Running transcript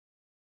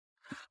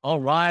All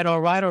right.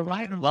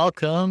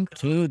 Welcome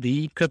to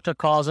the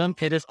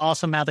Cryptocosm. It is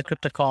awesome at the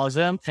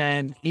Cryptocosm.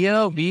 And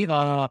here we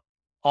are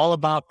all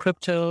about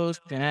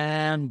cryptos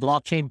and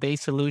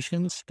blockchain-based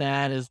solutions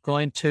that is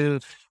going to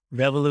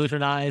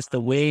revolutionize the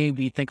way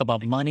we think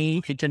about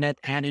money, internet,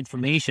 and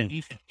information.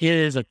 It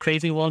is a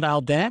crazy world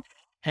out there.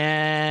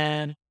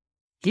 And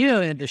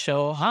here in the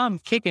show, I'm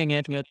kicking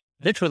it with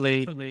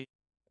literally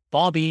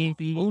Bobby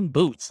Moon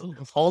Boots,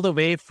 all the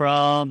way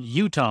from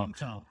Utah.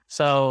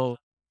 So,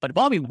 but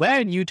Bobby,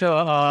 where in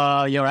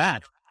Utah you're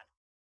at?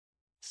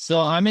 So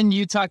I'm in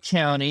Utah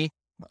County.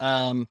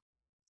 I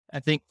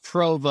think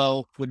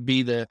Provo would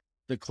be the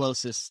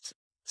closest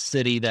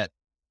city that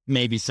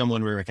maybe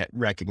someone would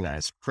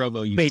recognize.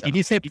 Provo, Wait, Utah. did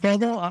you say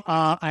Provo?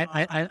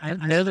 I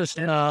noticed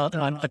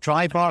a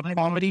dry bar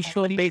comedy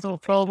show based on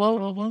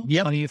Provo.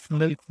 Yep. Are you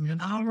familiar?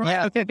 All right.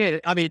 Yeah. Okay.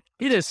 I mean,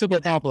 it is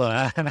super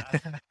popular.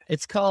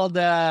 It's called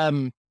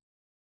oh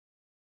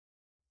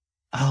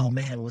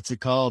man, what's it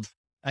called?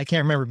 I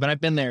can't remember, but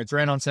I've been there. It's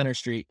right on Center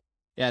Street.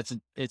 Yeah,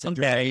 it's a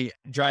Okay.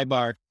 dry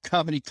bar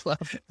comedy club.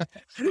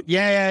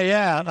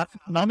 Yeah.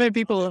 Not many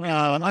people.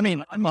 I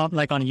mean, I'm not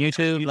like on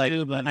YouTube. Like,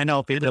 I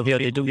know people here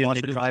they do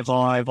watch the drive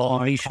or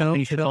show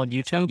on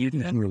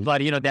YouTube,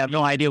 but they have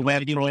no idea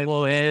where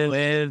Provo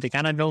is. They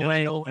kind of know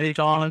where it's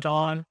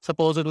on.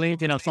 Supposedly,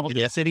 some of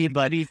the city,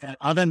 but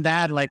other than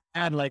that, a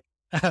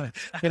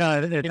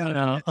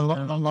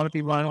lot of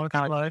people are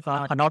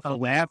not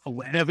aware.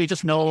 We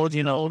just know,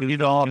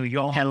 New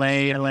York, LA,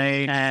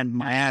 and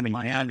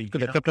Miami,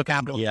 the crypto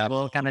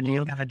capital, kind of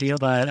deal.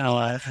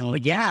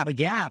 But yeah.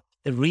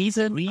 The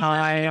reason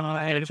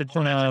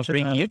I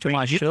bring you to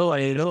my show,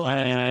 I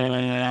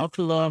want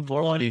to learn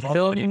more about the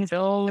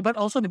show, but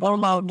also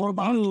more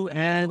about you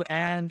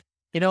and.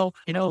 Love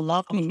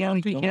me,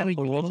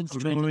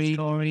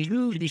 story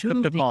to the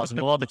crypto cause,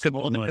 all the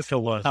crypto news.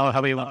 So,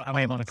 how you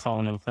want to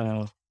call it?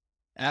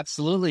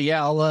 Absolutely.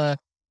 Yeah, I'll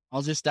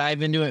just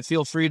dive into it.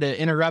 Feel free to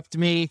interrupt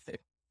me. If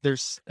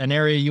there's an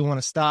area you want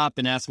to stop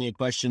and ask me a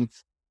question.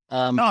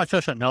 No,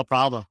 sure, no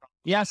problem.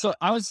 Yeah, so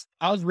I was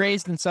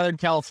raised in Southern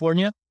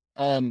California.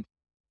 And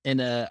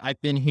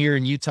I've been here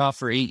in Utah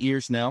for 8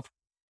 years now.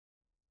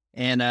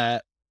 And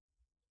as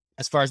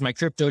far as my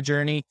crypto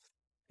journey,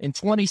 in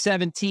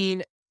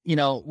 2017,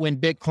 when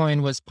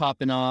Bitcoin was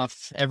popping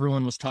off,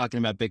 everyone was talking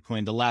about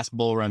Bitcoin, the last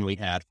bull run we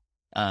had.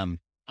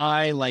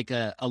 I, like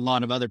a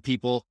lot of other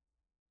people,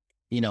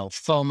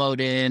 FOMO'd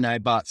in. I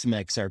bought some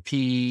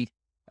XRP,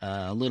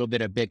 a little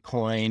bit of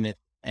Bitcoin,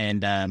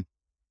 and I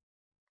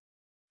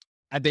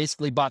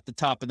basically bought the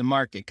top of the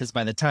market because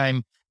by the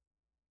time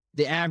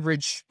the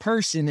average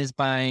person is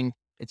buying,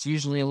 it's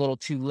usually a little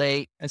too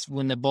late. That's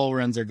when the bull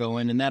runs are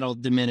going, and that'll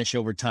diminish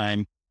over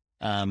time.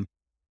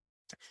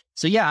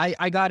 So yeah,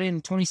 I got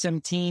in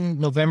 2017,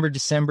 November,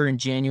 December, and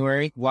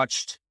January. I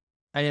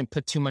didn't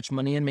put too much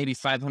money in, maybe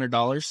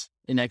 $500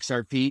 in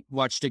XRP.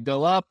 Watched it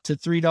go up to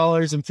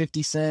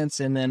 $3.50,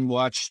 and then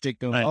watched it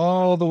go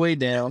all the way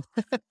down.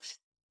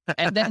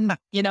 And then,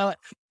 I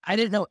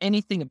didn't know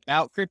anything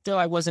about crypto.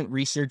 I wasn't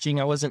researching.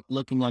 I wasn't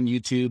looking on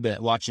YouTube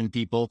at watching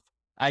people.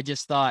 I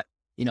just thought,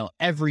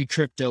 every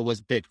crypto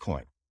was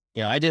Bitcoin.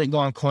 I didn't go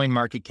on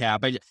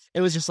CoinMarketCap. It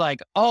was just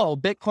like, oh,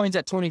 Bitcoin's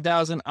at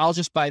 20,000. I'll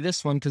just buy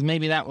this one because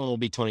maybe that one will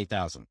be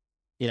 20,000.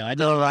 I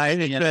don't. Right.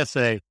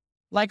 Interesting.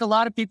 Like a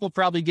lot of people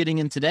probably getting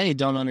in today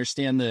don't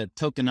understand the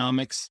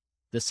tokenomics,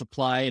 the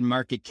supply and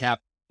market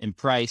cap and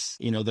price.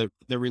 The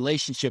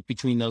relationship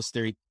between those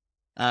three.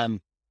 And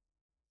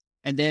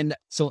then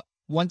so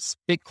once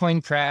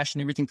Bitcoin crashed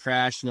and everything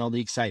crashed and all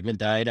the excitement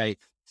died, I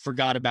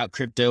forgot about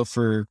crypto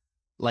for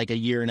like a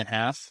year and a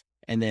half,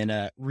 and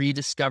then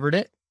rediscovered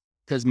it.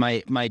 Because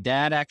my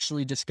dad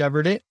actually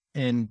discovered it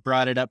and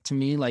brought it up to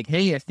me like,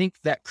 hey, I think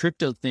that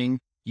crypto thing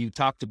you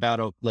talked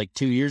about like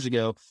 2 years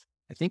ago,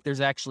 I think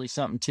there's actually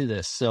something to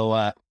this.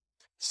 So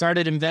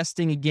started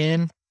investing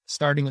again,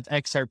 starting with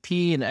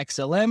XRP and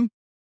XLM.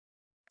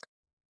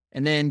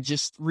 And then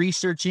just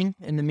researching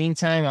in the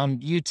meantime on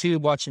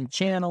YouTube, watching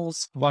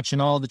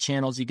all the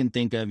channels you can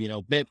think of,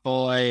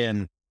 BitBoy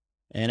and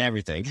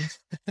everything.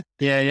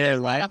 Yeah,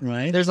 right.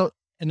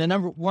 And the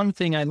number one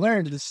thing I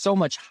learned is so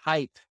much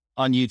hype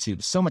on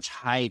YouTube, so much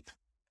hype.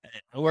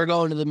 We're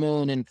going to the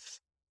moon, and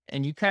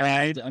you kind of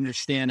have to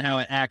understand how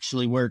it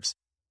actually works.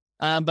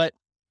 But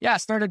yeah, I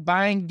started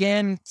buying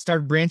again,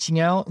 started branching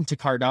out into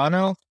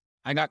Cardano.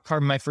 I got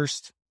my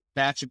first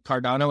batch of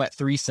Cardano at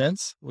 3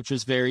 cents, which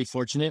was very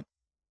fortunate,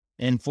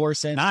 and 4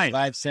 cents,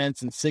 5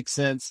 cents, and 6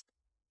 cents.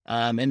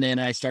 And then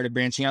I started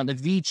branching out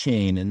into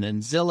VeChain and then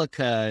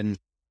Zilliqa and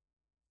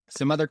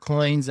some other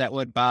coins that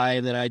would buy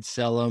that I'd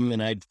sell them,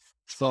 and I'd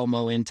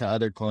FOMO into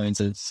other coins.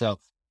 And so,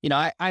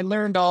 I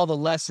learned all the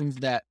lessons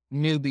that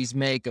newbies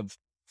make of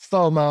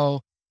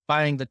FOMO,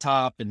 buying the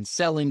top and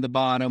selling the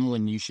bottom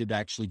when you should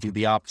actually do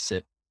the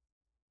opposite.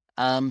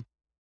 And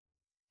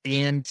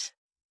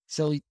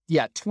so,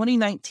 yeah,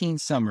 2019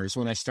 summers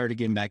when I started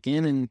getting back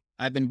in, and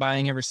I've been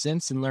buying ever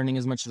since and learning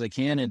as much as I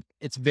can. And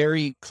it's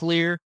very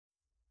clear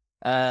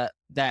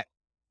that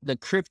the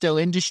crypto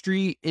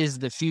industry is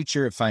the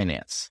future of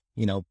finance.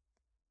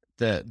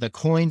 the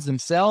coins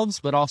themselves,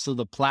 but also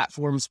the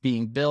platforms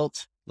being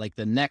built, like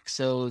the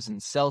Nexos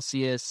and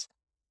Celsius.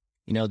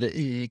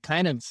 It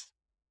kind of,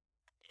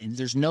 and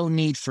there's no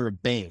need for a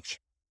bank,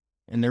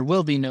 and there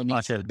will be no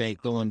need for a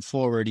bank going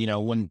forward,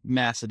 when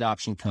mass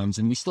adoption comes,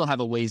 and we still have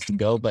a ways to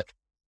go. But,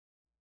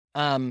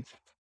 and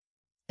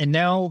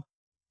now,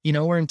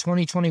 we're in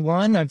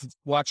 2021. I've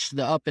watched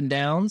the up and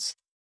downs,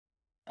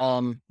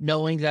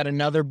 knowing that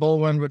another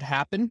bull run would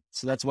happen.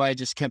 So that's why I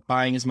just kept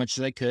buying as much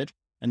as I could.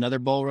 Another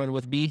bull run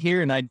would be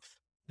here. And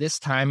this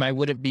time I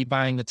wouldn't be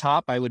buying the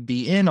top. I would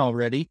be in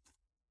already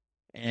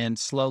and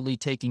slowly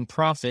taking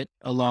profit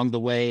along the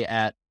way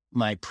at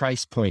my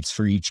price points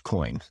for each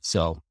coin.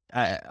 So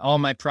all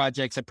my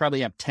projects, I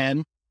probably have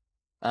 10.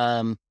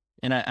 And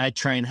I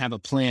try and have a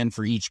plan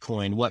for each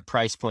coin, what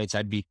price points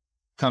I'd be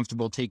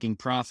comfortable taking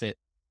profit,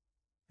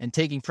 and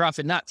taking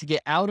profit, not to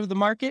get out of the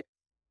market,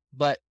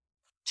 but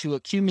to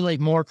accumulate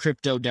more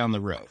crypto down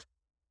the road.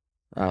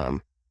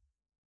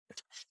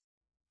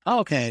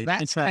 Okay.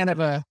 That's kind of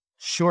a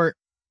short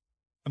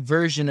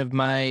version of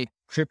my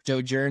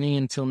crypto journey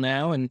until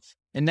now. And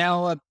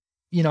now,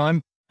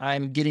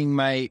 I'm getting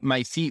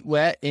my feet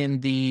wet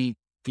in the,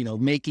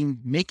 making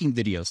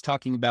videos,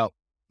 talking about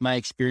my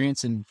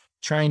experience and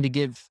trying to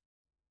give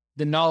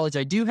the knowledge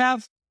I do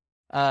have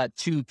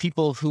to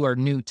people who are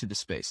new to the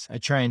space. I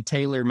try and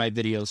tailor my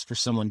videos for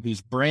someone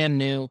who's brand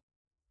new,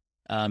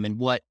 and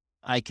what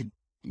I could,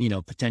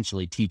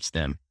 potentially teach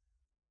them.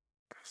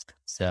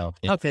 So,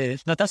 okay.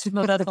 No, that's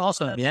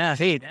awesome. Yeah.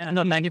 Hey,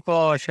 no, thank you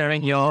for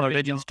sharing your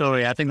origin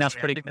story. I think that's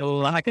pretty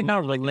cool. I can now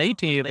relate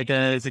to you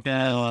because, you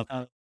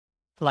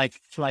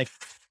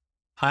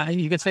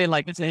could say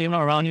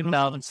around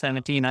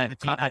 2017, I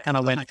kind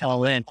of went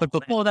all in. But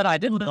before that, I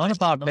didn't learn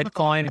about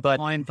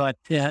Bitcoin, but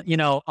yeah,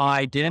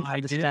 I didn't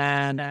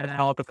understand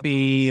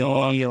photography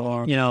or I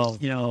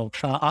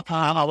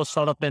was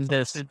sort of in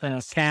this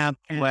camp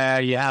where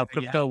you have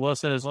crypto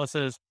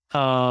versus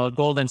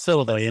gold and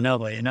silver,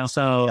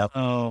 So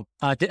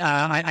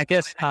I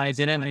guess I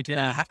didn't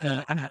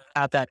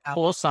have that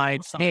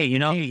foresight. Hey,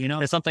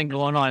 there's something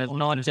going on. It's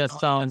not just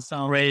some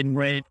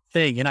great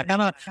thing. I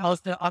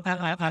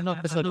know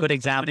this is a good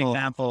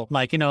example.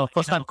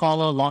 First time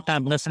caller, long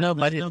time listener,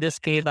 but in this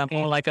case, I'm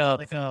more like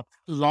a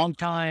long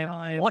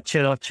time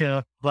watcher.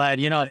 But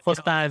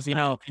first times,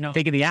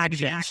 taking the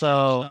action.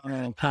 So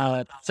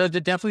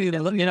definitely,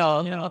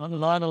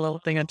 learn a little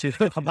thing or two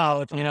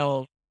about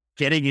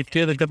getting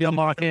into the crypto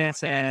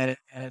markets and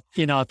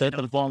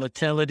the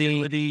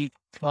volatility.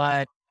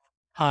 But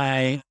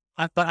I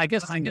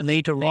guess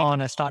later on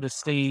I started to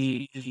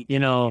see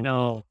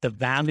the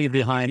value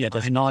behind it.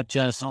 It's not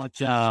just and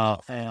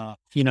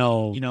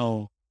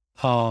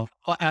I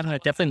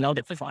definitely know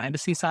the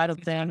privacy side of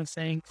things,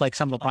 like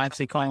some of the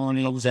privacy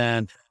colonies,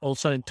 and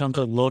also in terms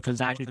of low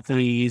transaction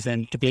fees,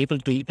 and to be able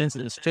to do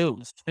business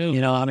too.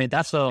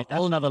 That's a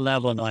whole nother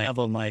level,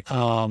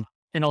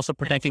 and also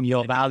protecting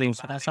your values.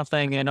 So that's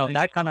something,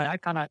 that kind of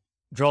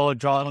draw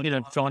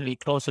me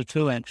closer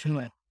to it,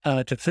 to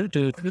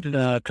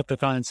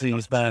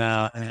cryptocurrencies.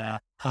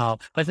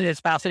 But it's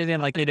fascinating,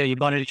 you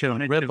got into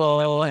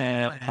Ripple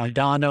and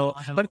Cardano.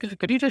 But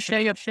could you just share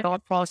your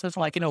thought process,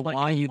 why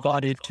you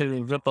got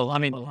into Ripple?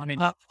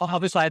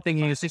 Obviously, I think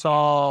you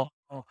saw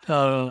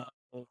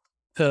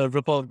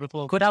Ripple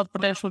could have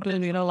potential to,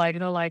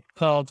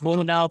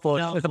 blown out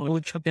or with a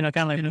moonshot, kind of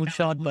like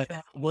moonshot. But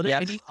were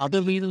there any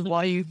other reasons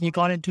why you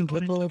got into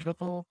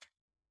Ripple?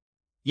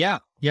 Yeah,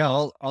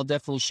 I'll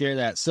definitely share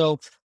that. So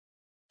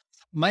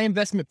my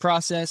investment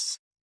process,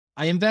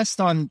 I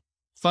invest on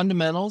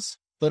fundamentals,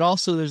 but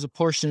also there's a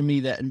portion of me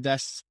that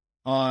invests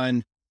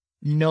on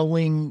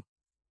knowing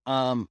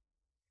how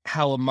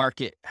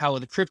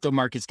the crypto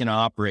market's going to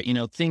operate.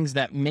 Things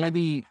that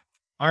maybe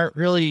aren't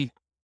really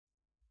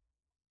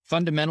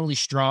fundamentally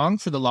strong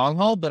for the long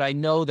haul, but I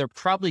know they're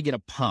probably going to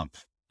pump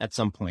at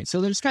some point. So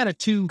there's kind of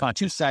two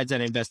sides that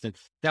I invest in.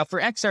 Now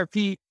for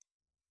XRP,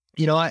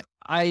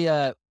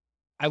 I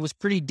was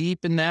pretty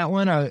deep in that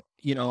one.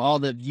 All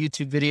the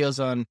YouTube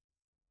videos on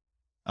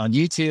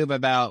YouTube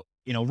about,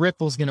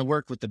 Ripple's going to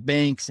work with the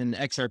banks and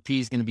XRP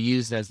is going to be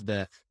used as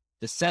the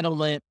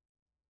settlement,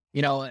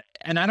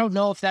 and I don't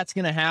know if that's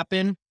going to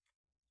happen,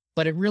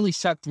 but it really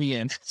sucked me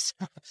in.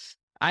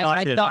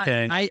 I thought,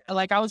 okay. I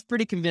was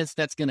pretty convinced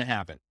that's going to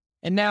happen.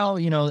 And now,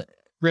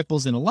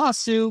 Ripple's in a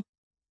lawsuit,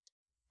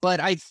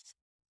 but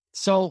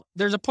so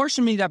there's a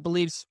portion of me that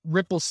believes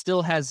Ripple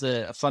still has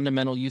a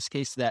fundamental use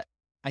case that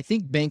I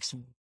think banks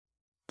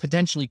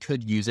potentially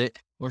could use it,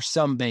 or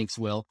some banks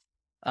will.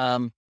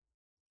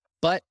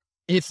 But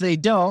if they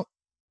don't,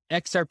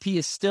 XRP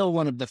is still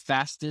one of the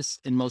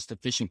fastest and most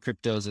efficient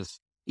cryptos, as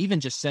even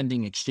just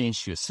sending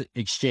exchange to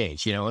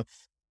exchange.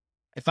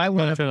 If I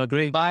want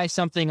to buy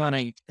something on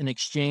an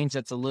exchange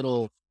that's a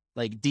little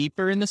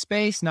deeper in the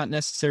space, not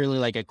necessarily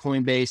like a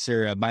Coinbase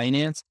or a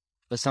Binance,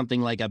 but something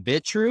like a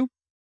BitTrue,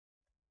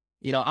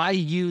 I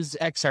use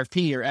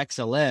XRP or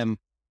XLM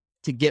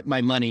to get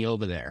my money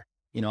over there.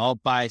 I'll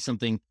buy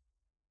something,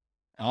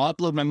 I'll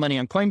upload my money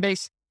on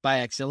Coinbase,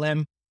 buy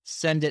XLM,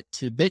 send it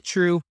to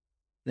BitTrue,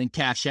 then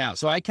cash out.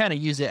 So I kind of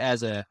use it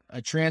as a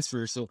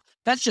transfer. So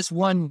that's just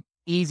one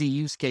easy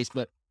use case,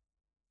 but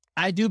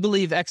I do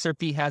believe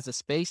XRP has a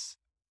space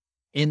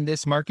in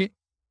this market.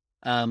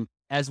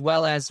 As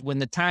well as when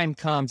the time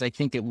comes, I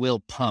think it will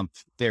pump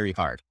very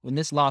hard. When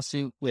this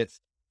lawsuit with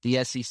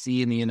the SEC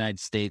in the United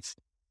States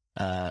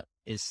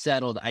is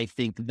settled, I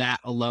think that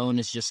alone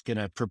is just going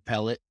to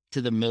propel it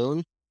to the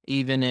moon,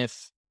 even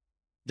if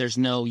there's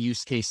no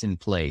use case in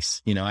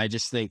place. I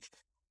just think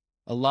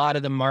a lot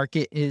of the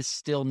market is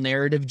still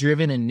narrative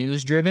driven and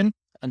news driven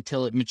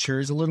until it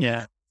matures a little.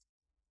 Yeah.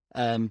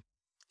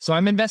 So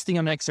I'm investing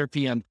on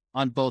XRP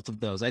on both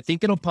of those. I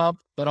think it'll pump,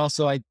 but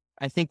also I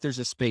think there's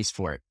a space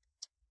for it.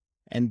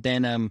 And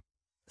then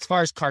as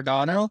far as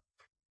Cardano,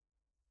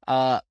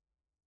 when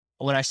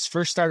I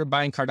first started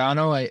buying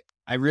Cardano,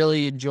 I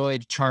really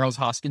enjoyed Charles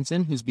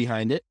Hoskinson, who's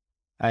behind it.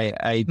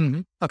 I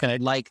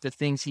like the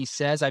things he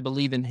says. I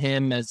believe in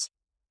him as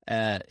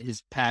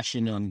his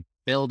passion on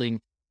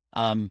building.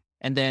 And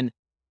then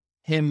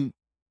him,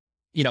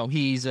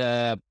 he's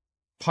a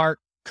part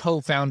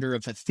co-founder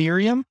of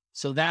Ethereum.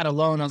 So that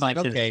alone, I was like,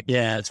 okay,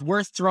 yeah, it's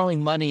worth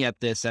throwing money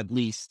at this at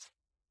least.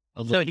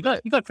 So you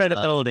got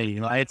credibility,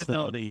 right?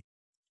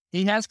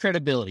 He has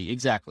credibility,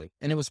 exactly.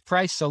 And it was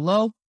priced so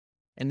low.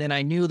 And then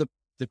I knew the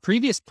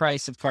previous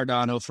price of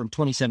Cardano from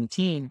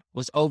 2017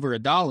 was over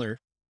 $1,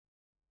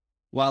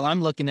 while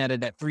I'm looking at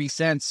it at 3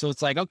 cents. So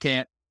it's like,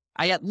 okay,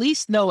 I at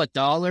least know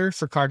 $1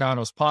 for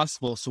Cardano is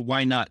possible. So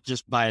why not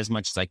just buy as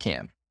much as I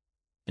can?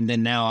 And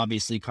then now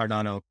obviously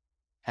Cardano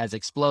has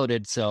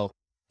exploded. So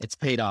it's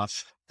paid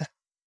off.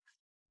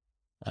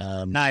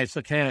 Nice.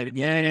 Okay.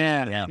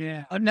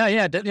 Yeah. No,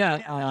 yeah.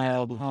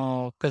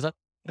 Because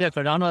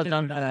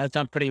Cardano has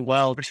done pretty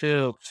well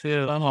too.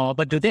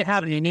 But do they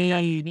have any?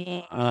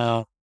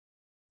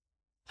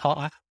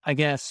 I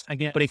guess what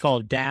do you call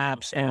it,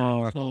 dApps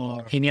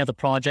or any other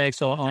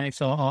projects or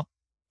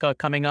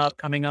coming up?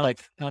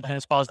 Like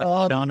as far as the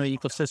Cardano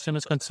ecosystem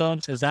is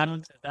concerned, is that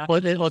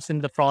what's in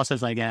the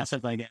process? I guess.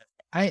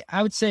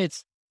 I would say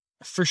it's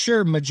for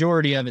sure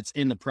majority of it's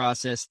in the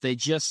process.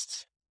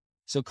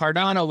 So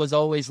Cardano was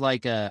always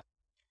like it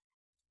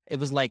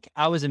was like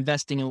I was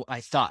investing in what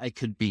I thought I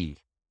could be,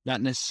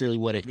 not necessarily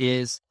what it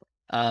is.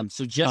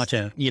 So just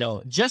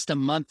a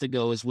month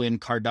ago is when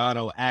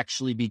Cardano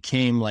actually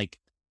became like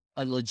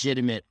a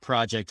legitimate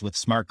project with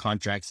smart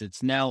contracts.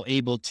 It's now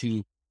able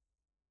to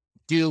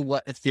do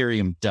what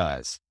Ethereum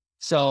does.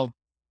 So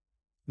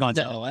I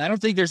don't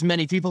think there's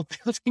many people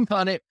building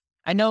on it.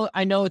 I know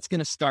it's going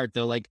to start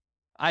though. Like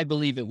I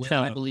believe it will.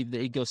 I believe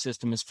the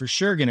ecosystem is for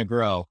sure going to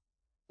grow.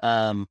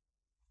 And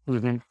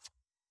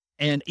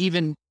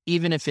even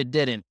if it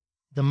didn't,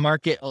 the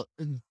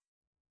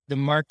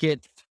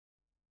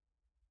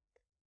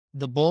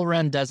bull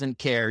run doesn't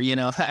care.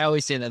 I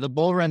always say that the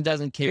bull run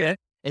doesn't care. Yeah.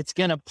 It's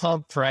going to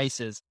pump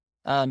prices.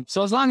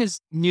 So as long as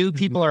new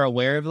people are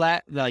aware of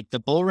that, like the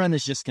bull run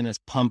is just going to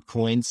pump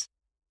coins,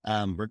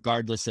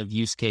 regardless of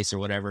use case or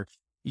whatever.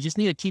 You just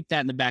need to keep that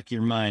in the back of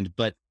your mind.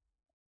 But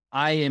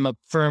I am a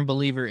firm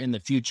believer in the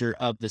future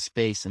of the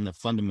space and the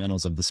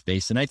fundamentals of the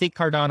space. And I think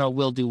Cardano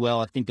will do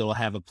well. I think it'll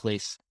have a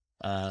place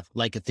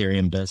like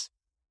Ethereum does.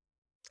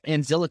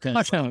 And Zilliqa.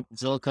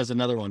 Zilliqa is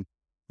another one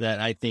that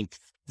I think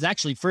is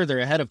actually further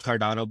ahead of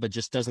Cardano, but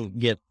just doesn't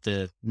get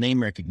the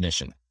name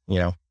recognition,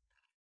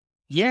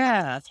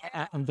 Yeah,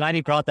 I'm glad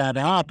you brought that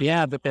up.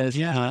 Yeah, because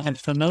I'm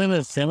familiar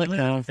with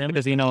Zilliqa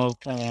because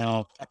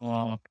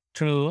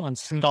through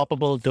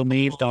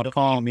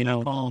unstoppabledomains.com,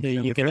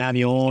 you can have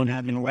your own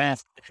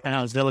invest.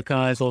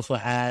 Zilliqa also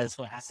has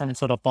some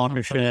sort of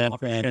partnership,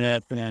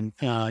 and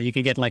you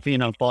can get build,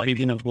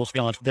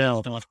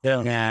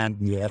 and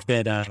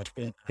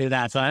do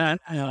that. So I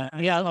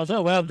was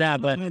aware of that,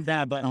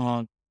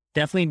 but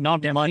definitely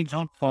not money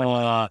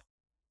for.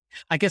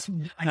 I guess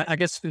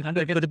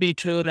it could be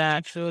true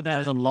that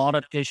there's a lot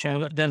of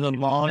issues. There's a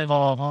lot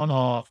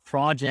of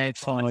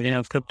projects on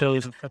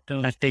cryptos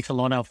that takes a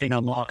lot of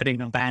marketing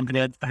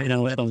bandwidth.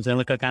 So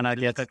Zilliqa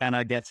kind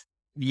of gets.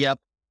 Yep.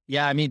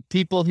 Yeah. I mean,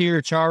 people hear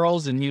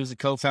Charles and he was a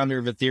co-founder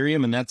of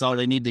Ethereum, and that's all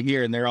they need to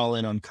hear, and they're all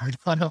in on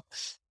Cardano.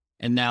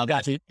 And now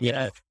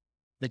the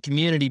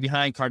community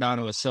behind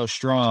Cardano is so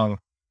strong,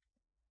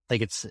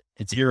 like it's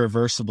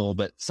irreversible.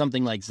 But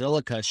something like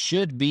Zilliqa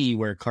should be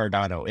where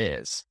Cardano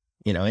is.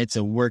 It's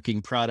a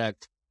working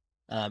product.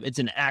 It's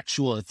an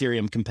actual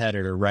Ethereum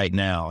competitor right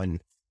now.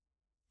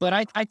 But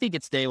I think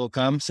its day will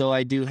come. So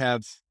I do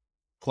have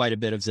quite a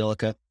bit of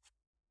Zilliqa.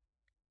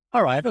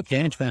 All right.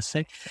 Okay.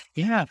 Interesting.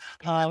 Yeah.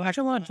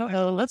 Actually,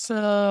 let's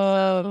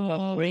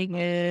bring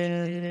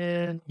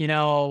in,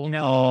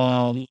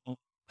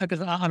 because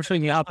I'm sure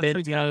you have been,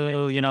 the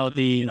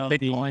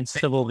Bitcoin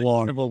civil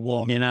war, so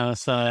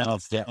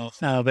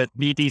with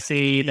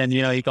BTC, then,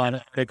 you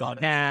got Bitcoin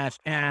Cash,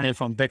 and then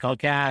from Bitcoin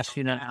Cash,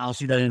 now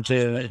she does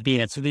into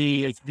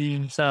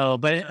BSV. So,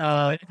 but,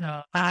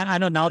 I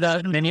don't know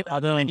that many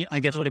other, I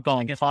guess what you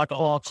call it, hard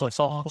forks or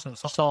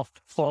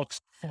soft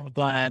forks,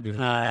 but,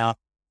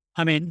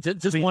 I mean,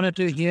 just wanted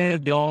to hear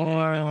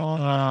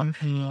your,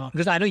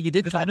 because I know you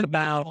did talk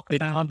about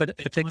Bitcoin, but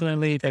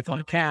particularly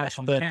Bitcoin Cash,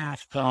 but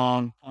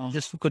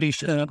just could you,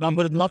 I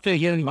would love to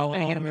hear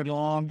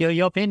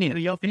your opinion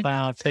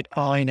about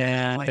Bitcoin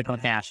and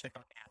Bitcoin Cash.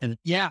 And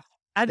Yeah,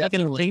 I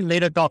can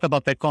later talk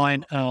about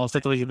Bitcoin,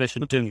 Satoshi's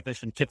vision too,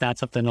 if that's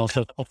something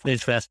also of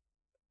interest.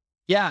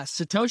 yeah.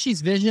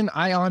 Satoshi's vision,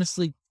 I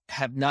honestly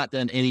have not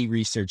done any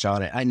research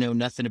on it. I know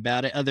nothing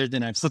about it other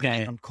than I've seen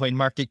it on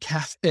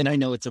CoinMarketCap, and I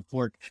know it's a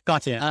fork.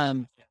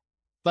 Gotcha.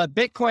 But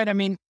Bitcoin, I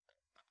mean,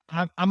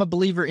 I'm a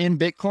believer in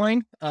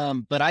Bitcoin,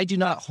 but I do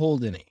not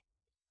hold any,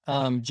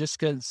 just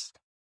because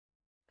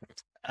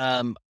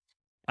I'm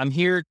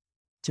here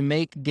to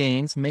make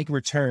gains, make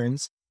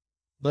returns,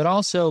 but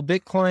also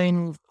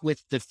Bitcoin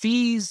with the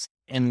fees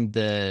and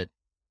the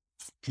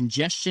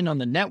congestion on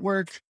the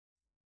network,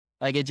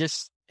 like it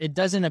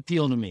doesn't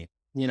appeal to me,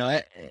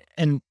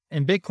 and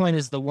Bitcoin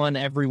is the one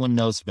everyone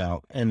knows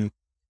about. And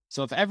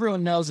so if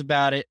everyone knows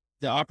about it,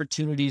 the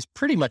opportunity is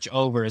pretty much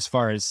over as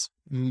far as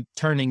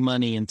turning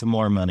money into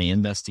more money,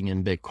 investing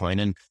in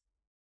Bitcoin. And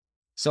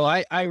so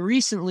I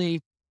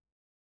recently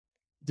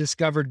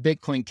discovered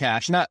Bitcoin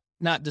Cash, not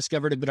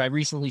discovered it, but I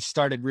recently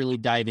started really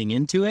diving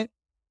into it,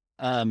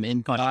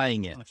 and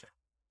buying it.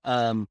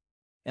 And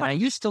I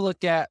used to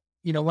look at,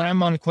 when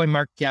I'm on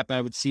CoinMarketCap,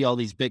 I would see all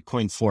these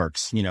Bitcoin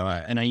forks,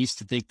 and I used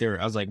to think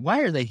I was like,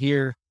 why are they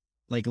here?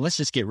 Like, let's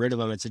just get rid of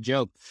them. It's a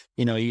joke.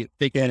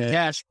 Bitcoin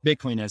Cash,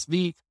 Bitcoin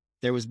SV,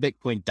 there was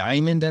Bitcoin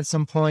Diamond at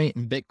some point,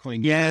 and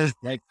Bitcoin,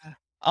 like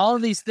all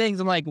of these things.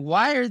 I'm like,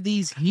 why are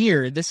these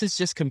here? This is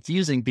just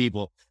confusing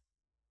people.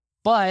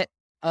 But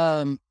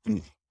I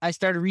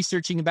started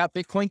researching about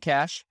Bitcoin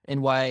Cash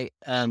and why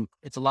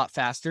it's a lot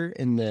faster,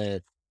 and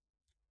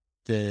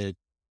the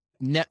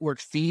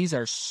network fees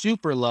are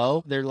super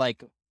low. They're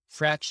like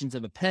fractions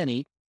of a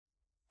penny.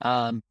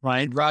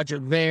 Right. Roger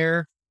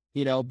Ver,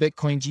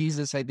 Bitcoin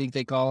Jesus, I think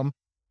they call him.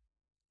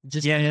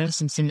 Just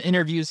listen to some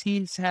interviews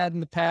he's had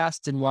in the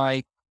past, and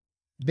why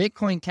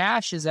Bitcoin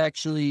Cash is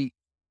actually,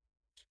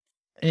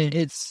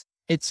 it's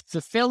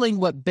fulfilling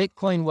what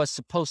Bitcoin was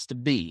supposed to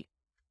be.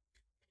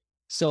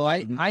 So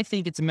I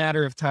think it's a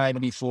matter of time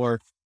before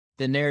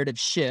the narrative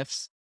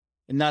shifts,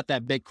 and not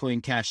that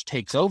Bitcoin Cash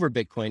takes over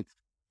Bitcoin,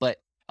 but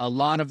a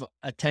lot of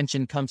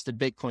attention comes to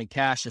Bitcoin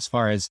Cash as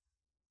far as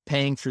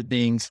paying for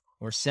things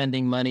or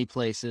sending money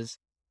places.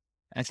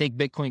 I think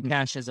Bitcoin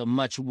Cash has a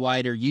much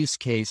wider use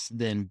case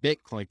than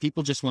Bitcoin.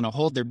 People just want to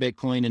hold their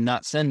Bitcoin and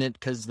not send it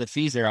because the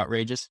fees are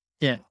outrageous.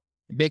 Yeah.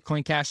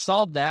 Bitcoin Cash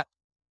solved that.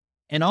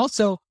 And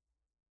also,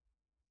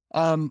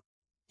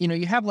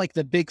 you have like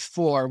the big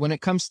four when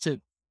it comes to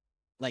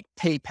like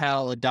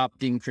PayPal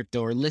adopting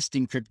crypto or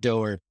listing crypto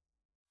or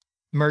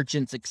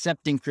merchants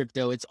accepting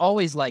crypto. It's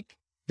always like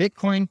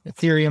Bitcoin,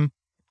 Ethereum,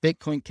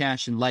 Bitcoin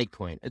Cash, and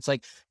Litecoin. It's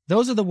like,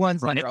 those are the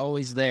ones that are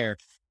always there.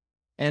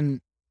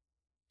 And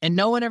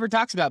no one ever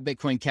talks about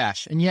Bitcoin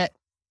Cash. And yet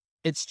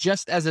it's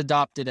just as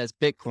adopted as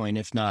Bitcoin,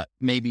 if not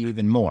maybe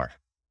even more.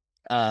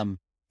 So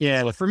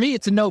for me,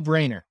 it's a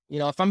no-brainer.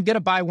 If I'm going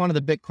to buy one of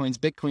the Bitcoins,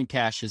 Bitcoin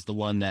Cash is the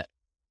one that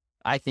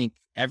I think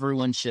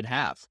everyone should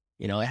have.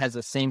 It has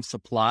the same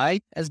supply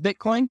as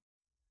Bitcoin.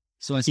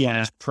 So as far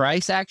as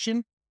price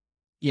action,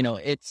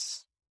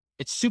 it's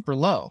super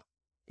low.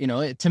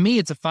 To me,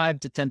 it's a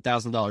 $5,000 to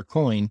 $10,000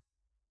 coin,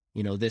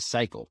 this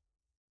cycle.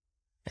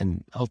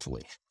 And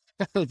hopefully,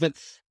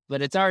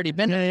 but it's already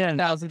been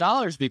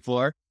 $1,000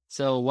 before.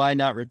 So why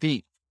not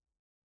repeat?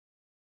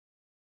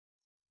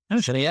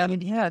 Actually, I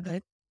mean,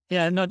 I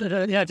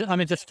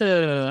mean, just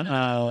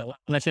to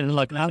let you know,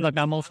 like,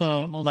 I'm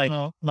also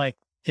like,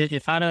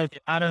 if I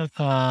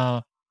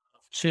don't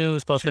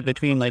choose possibly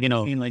between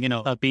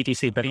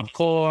BTC, Bitcoin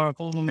Core,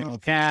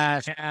 Bitcoin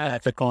Cash,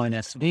 Bitcoin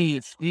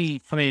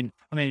SV. I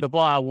mean,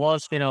 before I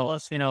was,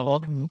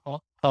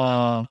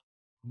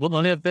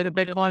 only a bit of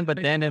Bitcoin,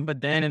 but then,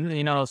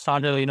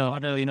 started,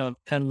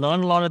 and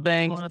learn a lot of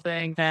things,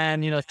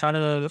 and,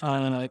 started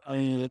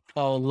to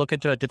look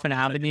into a different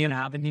avenue.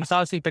 So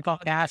obviously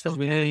Bitcoin Cash is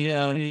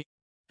really,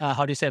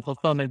 how do you say,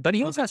 fulfillment, but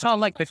you also saw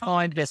like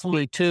Bitcoin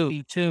basically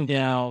too.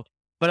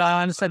 But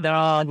I understand there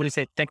are, what do you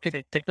say,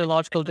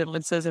 technological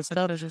differences and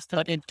stuff,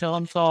 in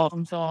terms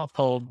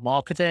of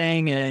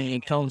marketing and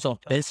in terms of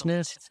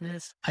business.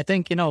 I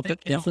think,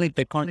 definitely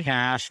Bitcoin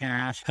Cash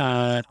has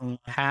I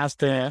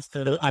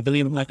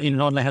believe, like,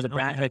 not only has a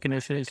brand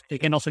recognition, you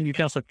can also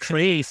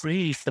trace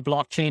the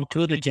blockchain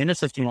to the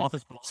genesis,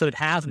 so it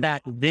has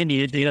that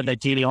lineage, the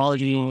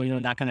genealogy,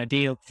 that kind of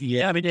deal.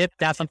 Yeah, I mean, if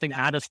that's something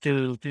that adds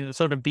to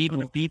sort of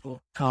people.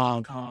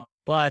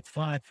 But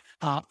I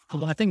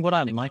think what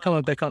I like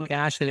about Bitcoin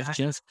Cash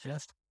is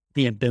just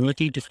the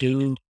ability to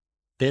do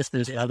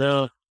business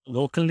other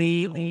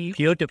locally,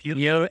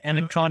 peer-to-peer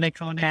electronic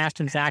cash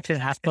transactions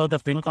as per the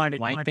Bitcoin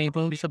white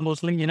paper,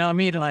 supposedly. You know what I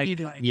mean? Like,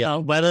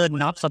 whether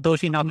not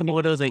Satoshi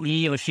Nakamoto is a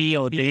he or she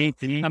or they,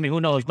 I mean,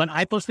 who knows? But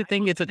I personally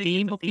think it's a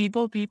team of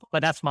people. But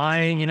that's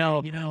my,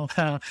 my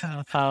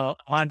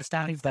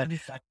understanding. That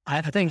I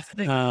think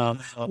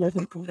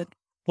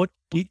what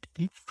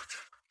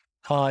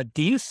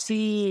Do you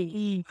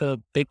see the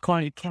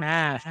Bitcoin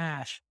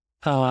Cash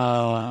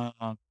will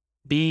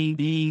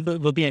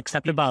be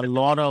accepted by a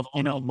lot of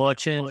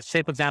merchants?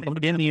 Say, for example,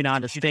 in the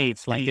United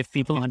States, like if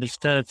people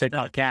understood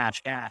Bitcoin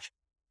Cash.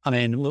 I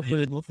mean,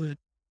 do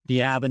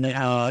you have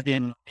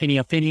any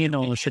opinion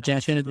or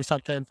suggestion or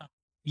something?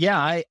 Yeah,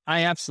 I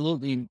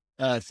absolutely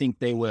think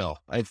they will.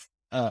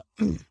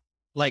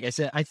 Like I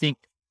said, I think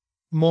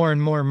more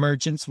and more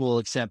merchants will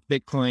accept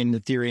Bitcoin,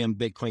 Ethereum,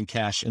 Bitcoin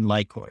Cash, and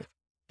Litecoin.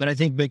 But I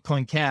think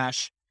Bitcoin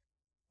Cash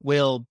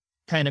will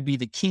kind of be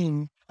the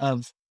king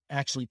of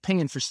actually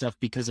paying for stuff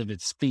because of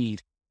its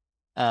speed.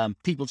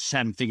 People just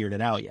haven't figured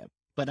it out yet.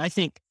 But I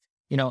think,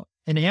 and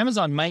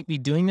Amazon might be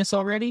doing this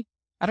already.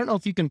 I don't know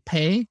if you can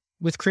pay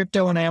with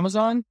crypto on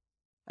Amazon.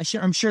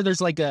 I'm sure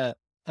there's like a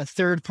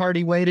third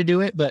party way to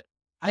do it, but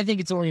I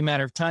think it's only a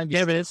matter of time.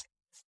 Yeah, it is.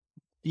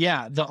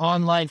 Yeah, the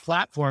online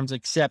platforms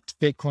accept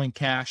Bitcoin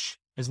Cash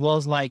as well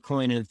as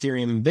Litecoin and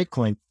Ethereum and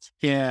Bitcoin.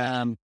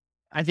 Yeah,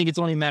 I think it's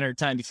only a matter of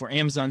time before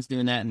Amazon's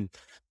doing that and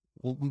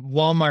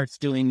Walmart's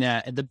doing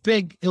that. And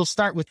it'll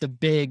start with the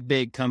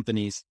big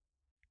companies.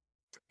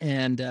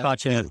 And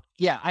Gotcha.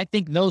 Yeah, I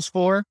think those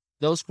four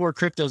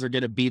cryptos are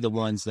going to be the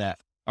ones that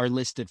are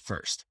listed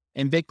first.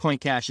 And Bitcoin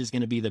Cash is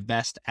going to be the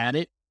best at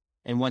it.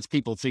 And once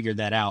people figure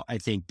that out, I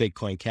think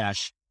Bitcoin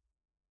Cash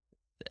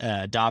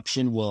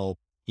adoption will,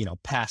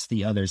 pass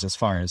the others as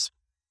far as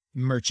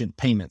merchant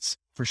payments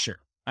for sure.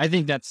 I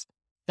think that's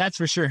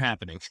for sure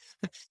happening.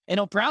 And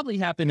it'll probably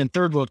happen in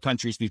third world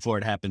countries before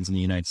it happens in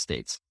the United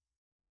States.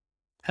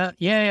 I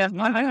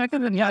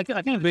can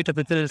agree to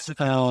this.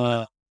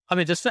 I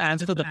mean, just to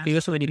answer to the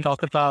previous when you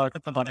talk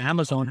about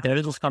Amazon, there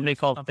is this company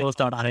called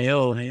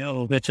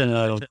Post.io, which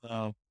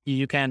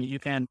you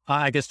can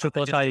I guess through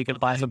Post.io you can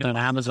buy something on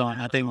Amazon.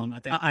 I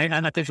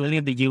think really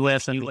in the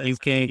US and the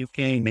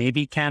UK,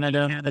 maybe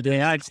Canada, they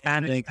are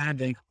expanding.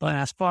 But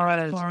as far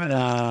as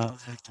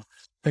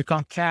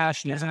Bitcoin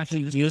Cash, is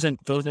actually used in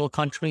those little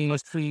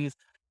countries.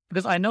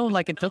 Because I know,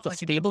 like in terms of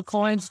stable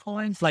coins,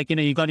 like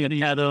you got your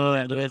Tether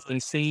and the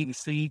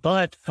USDC,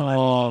 but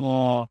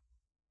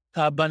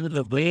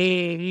the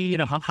way,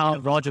 how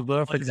Roger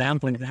Ver, for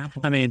example,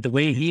 I mean, the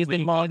way he's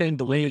been marketing,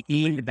 the way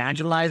he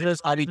evangelizes,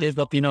 how he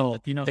developed,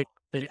 the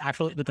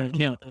actual,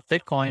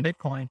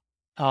 Bitcoin.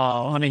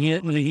 I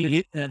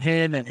mean,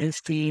 him and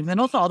his team, and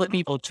also other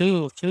people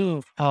too.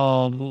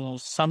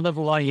 Some of them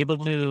who are able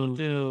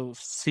to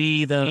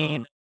see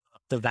the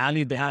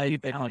value behind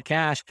Bitcoin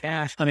Cash.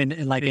 I mean,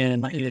 in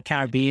the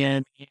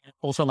Caribbean,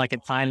 also like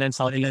in Thailand,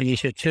 Southeast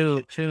Asia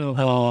too.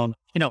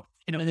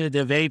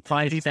 They're very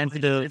price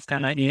sensitive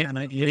kind of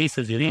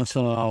places,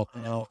 So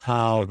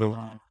how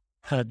the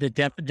I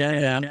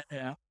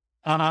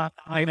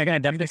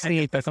definitely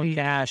see Bitcoin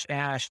Cash.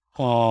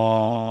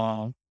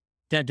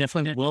 That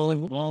definitely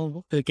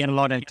will get a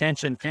lot of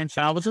attention.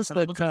 So I was just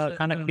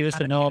kind of curious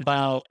to know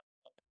about,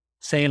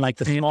 say, like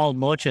the small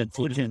merchants,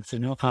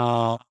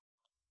 how.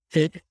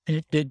 Do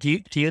you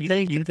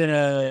think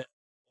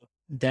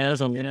there's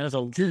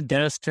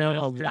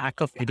still a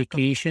lack of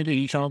education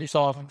in terms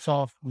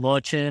of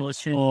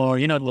merchants, or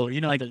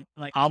like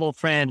our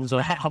friends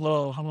or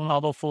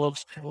our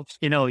folks,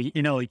 use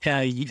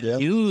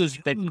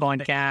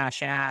Bitcoin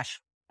Cash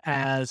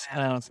as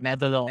a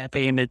method of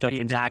payment or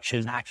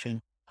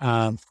transaction.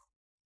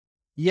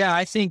 Yeah,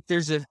 I think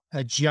there's a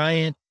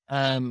giant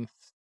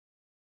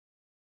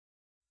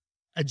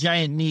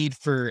need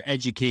for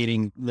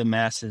educating the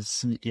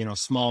masses,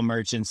 small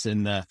merchants,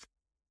 and the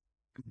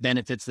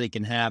benefits they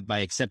can have by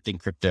accepting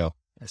crypto,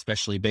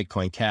 especially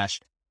Bitcoin Cash.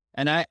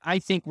 And I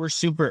think we're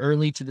super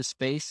early to the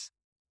space,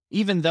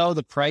 even though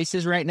the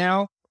prices right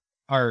now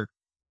are,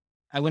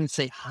 I wouldn't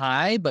say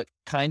high, but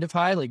kind of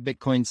high. Like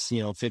Bitcoin's,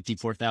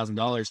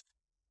 $54,000,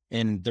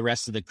 and the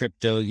rest of the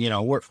crypto,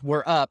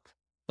 we're up.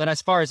 But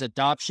as far as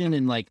adoption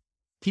and like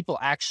people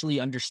actually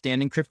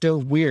understanding crypto,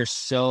 we're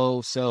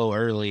so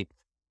early.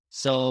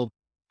 So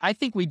I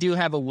think we do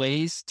have a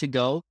ways to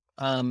go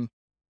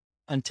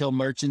until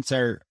merchants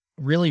are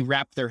really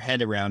wrap their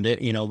head around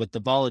it, with the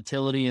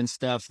volatility and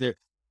stuff.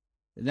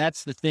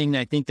 That's the thing that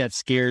I think that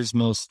scares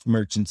most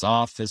merchants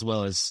off, as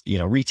well as,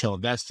 retail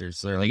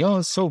investors. They're like, oh,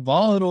 it's so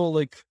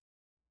volatile.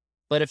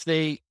 But if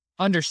they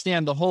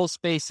understand the whole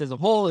space as a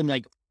whole and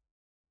like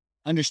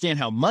understand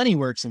how money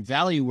works and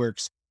value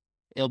works,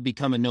 it'll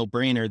become a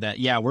no-brainer that,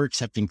 yeah, we're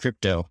accepting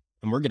crypto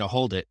and we're going to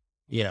hold it.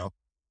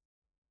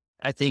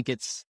 I think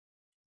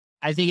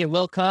it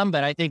will come,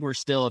 but I think we're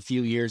still a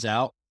few years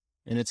out,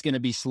 and it's going to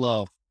be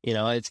slow.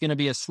 It's going to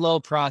be a slow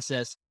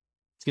process.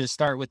 It's going to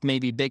start with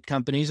maybe big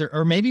companies,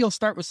 or maybe you'll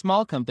start with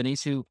small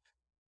companies who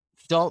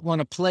don't want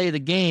to play the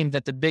game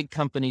that the big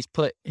companies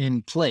put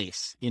in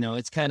place.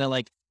 It's kind of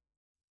like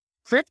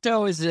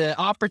crypto is an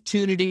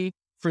opportunity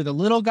for the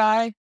little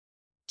guy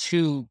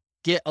to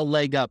get a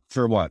leg up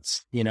for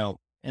once,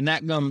 and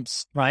that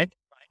comes right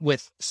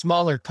with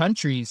smaller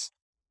countries.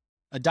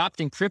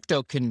 Adopting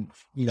crypto can,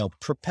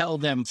 propel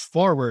them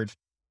forward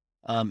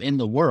in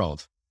the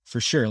world for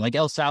sure. Like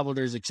El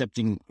Salvador is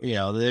accepting,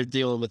 they're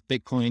dealing with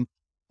Bitcoin.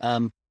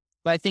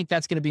 But I think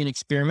that's going to be an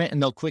experiment,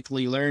 and they'll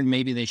quickly learn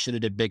maybe they should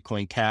have did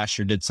Bitcoin Cash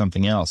or did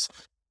something else.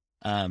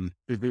 But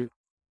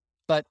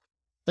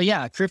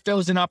yeah, crypto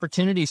is an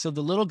opportunity. So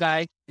the little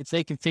guy, if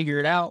they can figure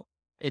it out,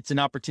 it's an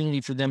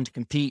opportunity for them to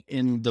compete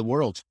in the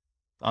world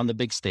on the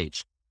big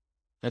stage.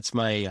 That's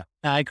my.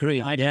 I agree.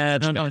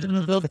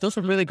 Those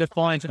are really good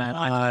points,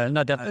 man.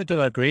 No, definitely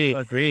do agree.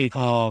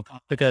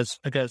 Because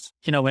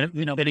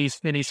when he's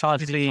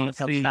talking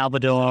El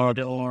Salvador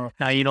or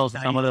now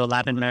some of the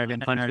Latin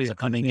American countries are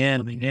coming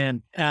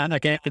in, and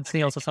again, you can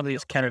see also some of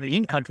these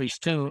Caribbean countries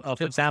too.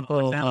 For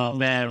example,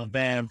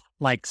 where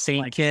like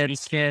St.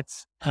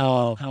 Kitts,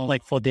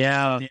 like for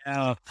their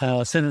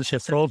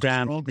citizenship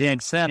program, they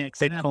accept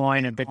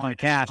Bitcoin and Bitcoin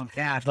Cash.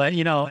 But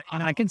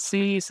I can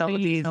see some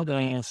of these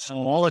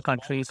smaller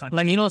countries,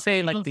 like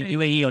say like the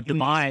UAE or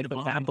Dubai,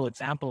 for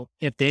example,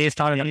 if they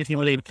started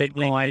accumulating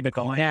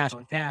Bitcoin Cash,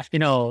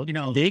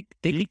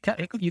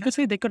 you could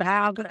say they could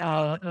have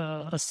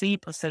a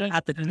seat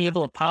at the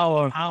table of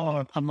power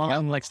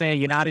among, like say,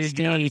 United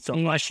States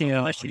or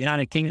Russia,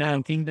 United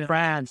Kingdom,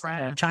 France,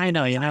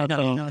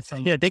 China.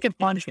 So they can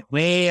punch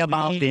way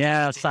above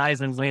their size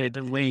and weight.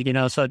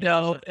 So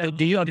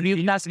do you agree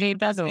with that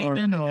statement, or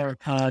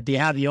do you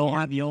have your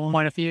own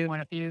point of view?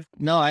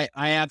 No, I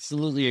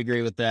absolutely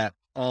agree with that.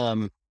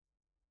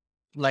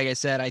 Like I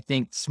said, I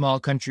think small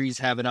countries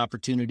have an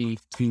opportunity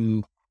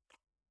to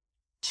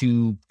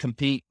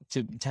compete,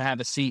 to have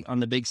a seat on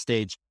the big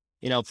stage.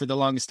 For the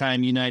longest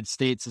time, United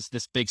States is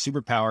this big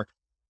superpower,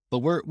 but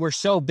we're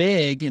so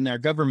big and our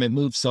government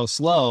moves so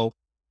slow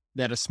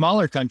that a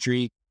smaller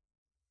country,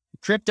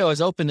 crypto has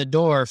opened the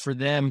door for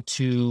them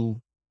to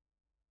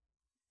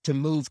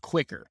move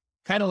quicker.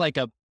 Kind of like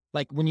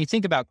when you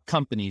think about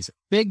companies,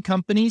 big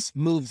companies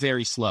move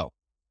very slow.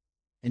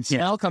 And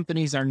small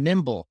companies are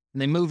nimble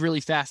and they move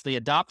really fast. They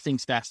adopt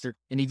things faster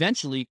and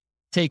eventually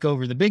take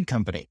over the big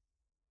company.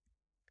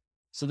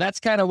 So that's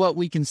kind of what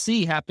we can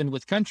see happen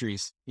with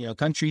countries.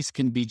 Countries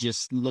can be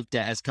just looked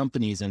at as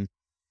companies, and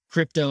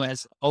crypto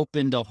has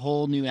opened a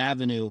whole new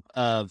avenue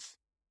of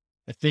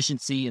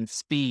efficiency and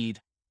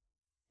speed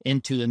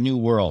into the new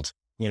world,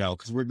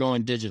 because we're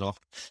going digital.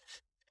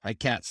 My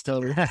cat's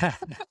totally.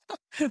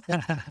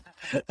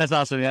 That's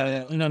awesome.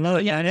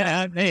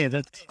 Yeah. Hey,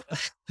 that's.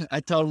 I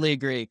totally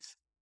agree.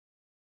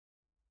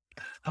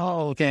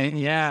 Oh, okay.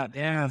 Yeah.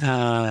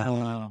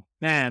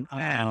 Man.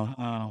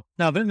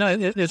 No, but no,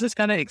 it's just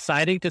kind of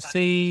exciting to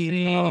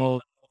see.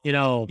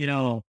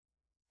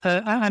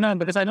 I know,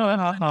 because I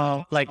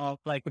know,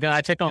 because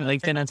I checked on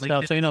LinkedIn and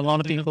stuff. So, a lot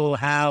of people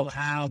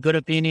have good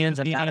opinions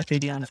and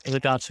opinions with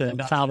regards to El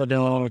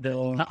Salvador.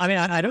 I mean,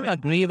 I don't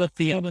agree with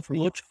the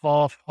approach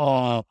of,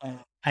 I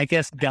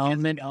guess,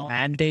 government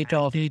mandate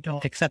of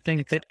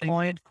accepting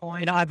Bitcoin.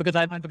 Because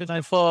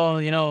I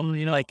feel,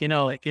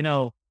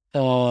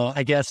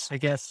 I guess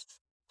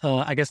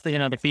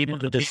the people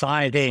to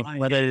decide, hey,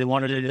 whether they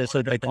want to do this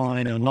with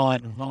Bitcoin or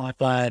not.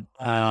 But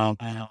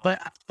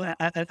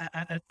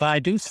I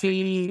do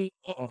see,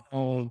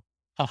 how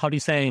do you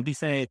say?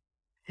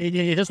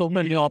 It just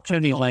opened the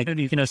opportunity, like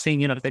seeing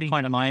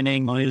Bitcoin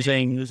mining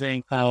using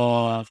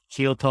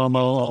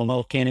geothermal or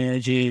volcanic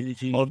energy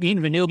or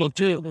even renewable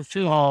too.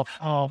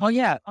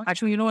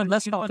 Actually,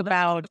 let's talk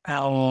about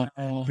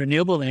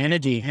renewable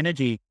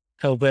energy.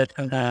 With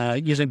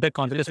using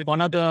Bitcoin, because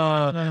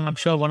I'm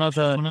sure one of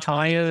the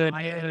tired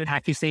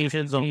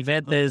accusations of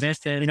it is,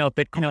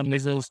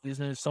 Bitcoin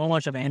uses so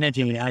much of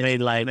energy. I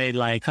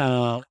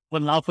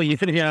would love for you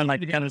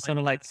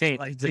to say,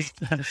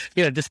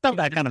 dispel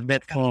that kind of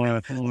bit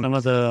for some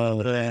of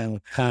the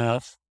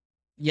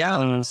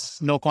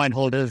no coin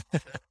holders.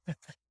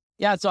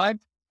 Yeah, so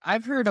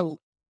I've heard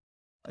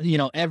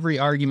every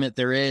argument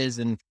there is,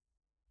 and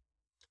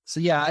so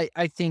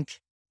I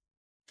think,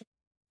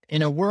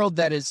 in a world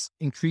that is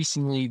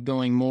increasingly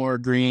going more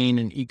green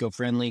and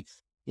eco-friendly,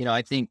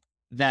 I think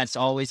that's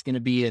always going to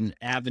be an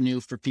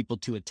avenue for people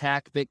to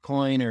attack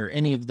Bitcoin or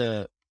any of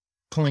the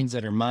coins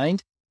that are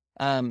mined.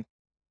 But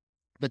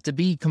to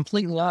be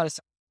completely honest,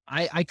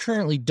 I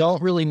currently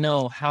don't really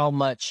know how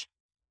much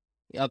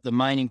of the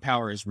mining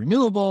power is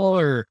renewable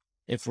or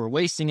if we're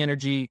wasting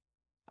energy.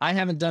 I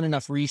haven't done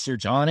enough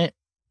research on it,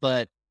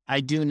 but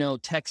I do know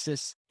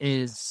Texas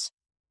is,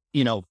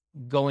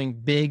 going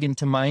big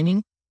into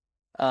mining.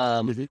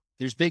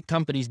 There's big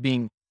companies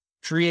being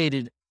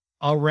created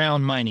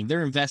around mining.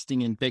 They're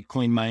investing in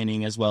Bitcoin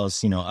mining as well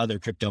as, other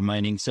crypto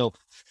mining. So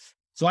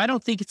I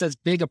don't think it's as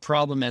big a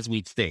problem as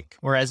we think,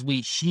 or as we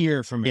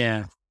hear from.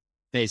 Yeah.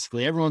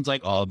 Basically, everyone's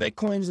like, oh,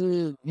 Bitcoin's,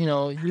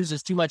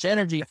 uses too much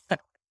energy.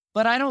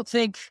 But I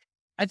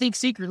think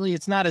secretly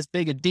it's not as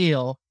big a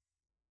deal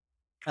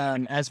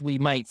as we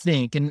might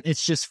think. And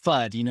it's just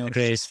FUD,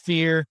 it's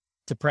fear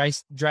to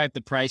drive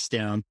the price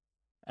down.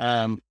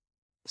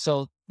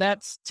 So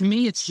that's, to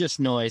me, it's just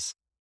noise,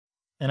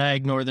 and I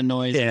ignore the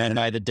noise and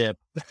buy the dip.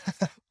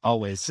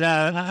 Always.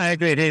 I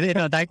agree.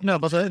 Thank you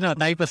for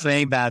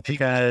saying that,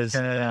 because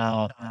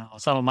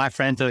some of my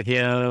friends are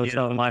here,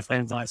 some of my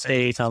friends on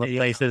stage, other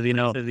places,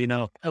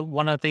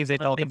 one of the things they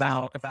talk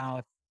about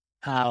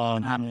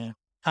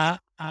I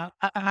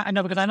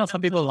know because I know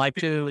some people like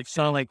to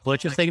sort of like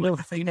virtue signal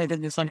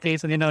in some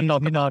cases,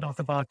 talk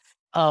about,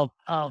 oh,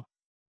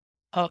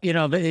 oh,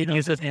 it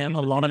uses a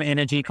lot of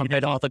energy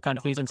compared to other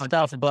countries and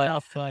stuff.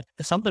 But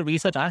some of the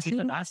research I've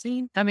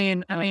seen,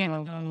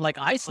 like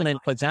Iceland,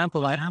 for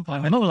example, I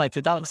remember like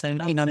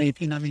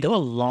 2017, there were a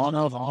lot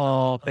of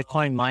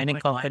Bitcoin mining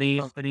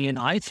companies in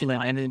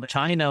Iceland and in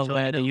China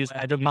where they use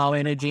hydropower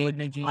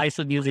energy.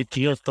 Iceland uses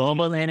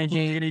geothermal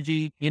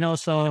energy,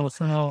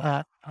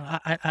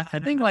 I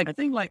think like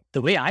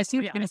the way I see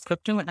it in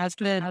crypto has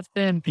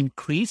been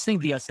increasing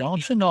the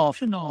adoption of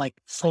like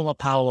solar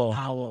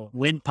power,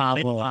 wind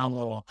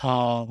power,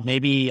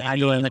 maybe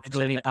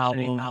hydroelectric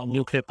power,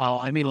 nuclear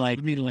power.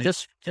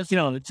 Just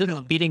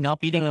beating up,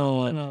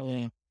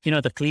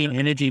 the clean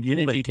energy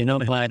movement,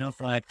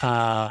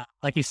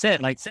 like you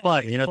said, like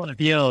what,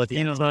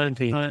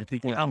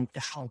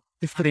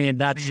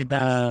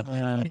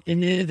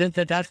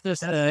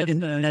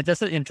 that's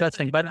just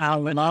interesting. But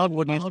now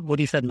what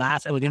you said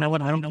last, I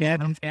don't care.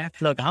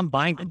 Look, I'm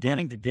buying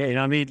today. You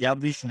know what I mean? Yeah,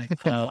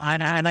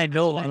 and I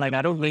know, like,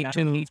 I don't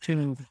need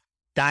to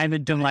dive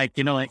into I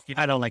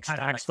don't like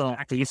stocks,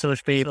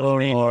 research paper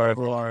or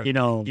I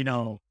don't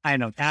know,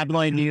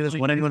 tabloid news,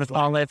 whatever you want to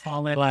call it.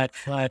 But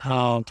there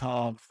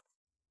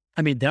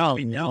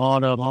are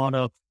a lot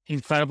of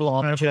incredible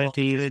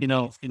opportunities,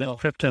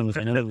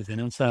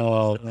 cryptos,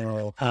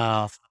 so,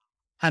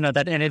 I know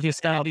that energy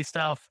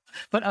stuff.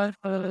 But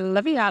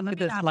let me add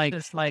like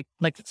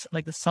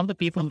some of the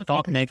people who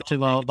talk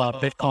negative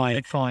about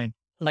Bitcoin.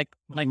 Like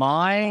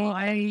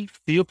my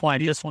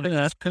viewpoint is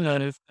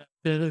current.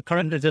 Just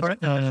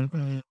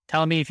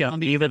tell me if you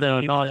agree with it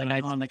or not.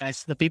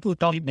 The people who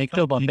talk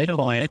negative about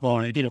Bitcoin,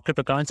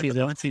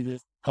 cryptocurrencies,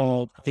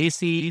 they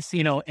see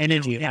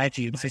energy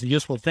actually it's a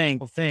useful thing,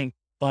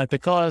 but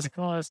because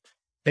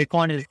they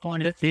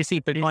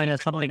see Bitcoin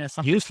as something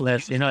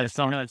useless, it's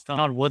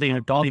not worthy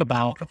to talk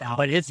about,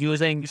 but it's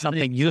using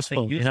something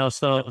useful,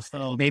 so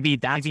maybe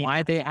that's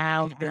why they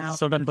have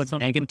sort of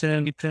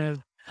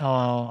negative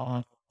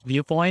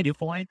viewpoint.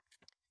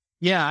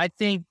 Yeah, I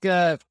think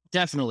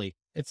definitely.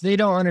 If they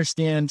don't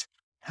understand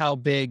how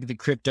big the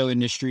crypto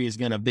industry is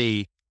going to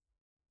be,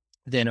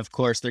 then of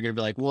course they're going to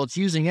be like, well, it's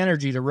using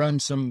energy to run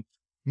some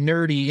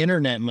nerdy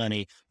internet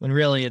money, when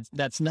really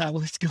that's not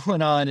what's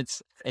going on.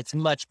 It's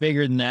much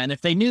bigger than that. And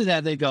if they knew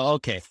that, they'd go,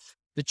 okay,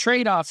 the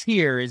trade-off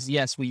here is,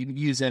 yes, we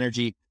use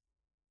energy,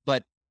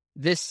 but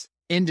this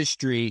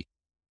industry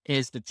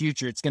is the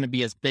future. It's going to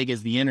be as big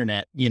as the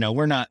internet.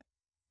 We're not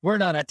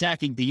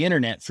attacking the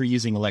internet for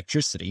using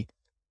electricity.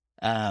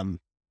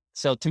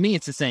 So to me,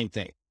 it's the same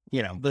thing.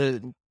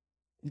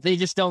 They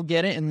just don't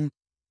get it. And,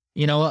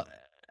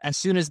 as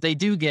soon as they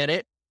do get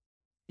it,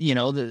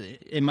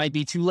 it might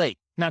be too late.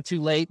 Not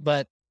too late,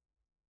 but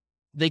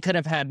they could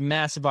have had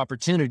massive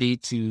opportunity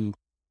to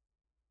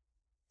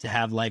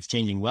have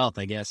life-changing wealth,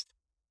 I guess,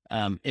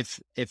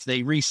 if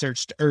they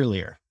researched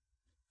earlier.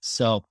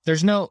 So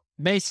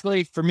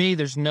basically for me,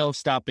 there's no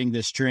stopping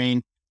this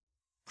train.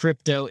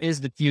 Crypto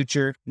is the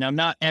future. Now,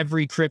 not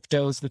every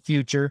crypto is the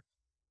future.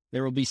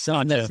 There will be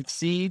some that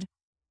succeed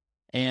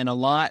and a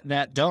lot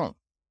that don't.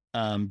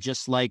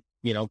 Just like,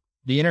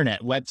 the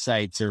internet,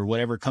 websites or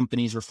whatever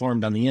companies were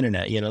formed on the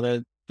internet,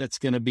 that's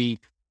going to be,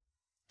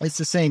 it's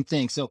the same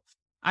thing. So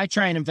I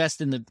try and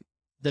invest in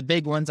the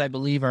big ones I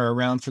believe are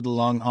around for the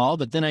long haul,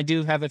 but then I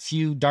do have a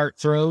few dart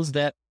throws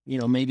that,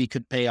 maybe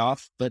could pay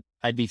off, but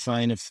I'd be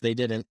fine if they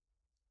didn't.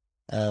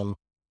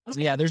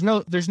 Yeah, there's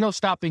no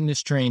stopping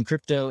this train.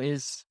 Crypto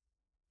is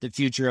the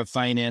future of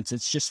finance.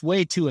 It's just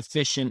way too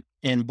efficient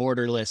and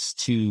borderless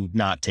to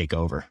not take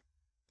over,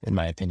 in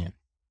my opinion.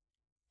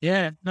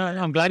 Yeah, no,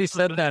 I'm glad you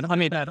said that. I've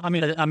been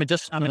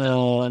just on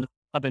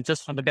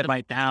the bed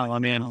right now.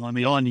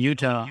 You're in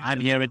Utah.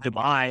 I'm here in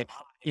Dubai.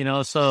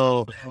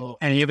 So,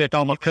 and you've been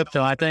talking about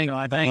crypto. I think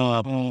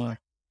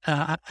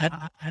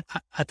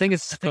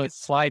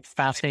it's quite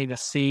fascinating to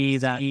see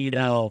that,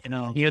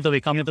 here though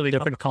we come into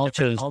different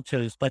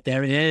cultures, but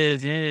there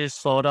is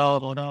sort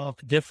of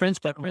difference,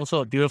 but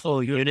also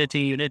beautiful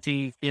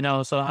unity,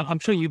 so I'm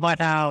sure you might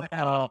have,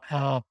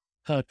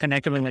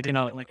 connected with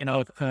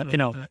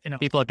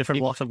people of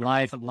different walks of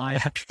life.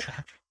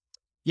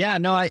 Yeah,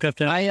 no, I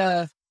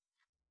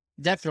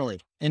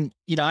definitely. And,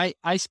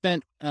 I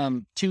spent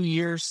 2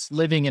 years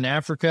living in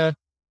Africa,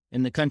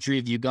 in the country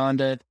of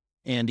Uganda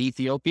and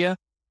Ethiopia.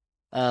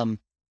 So,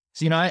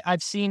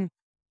 I've seen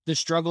the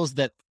struggles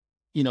that,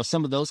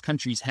 some of those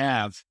countries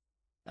have.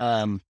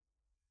 And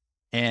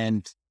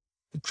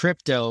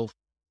crypto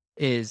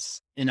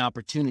is an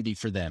opportunity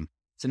for them.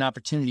 It's an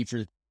opportunity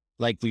for,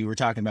 like we were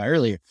talking about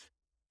earlier,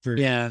 for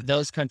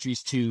those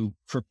countries to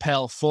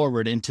propel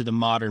forward into the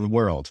modern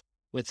world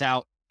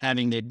without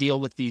having to deal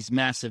with these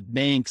massive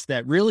banks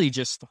that really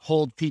just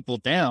hold people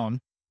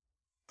down.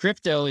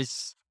 Crypto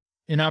is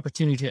an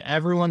opportunity to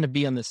everyone to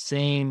be on the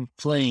same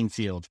playing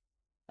field.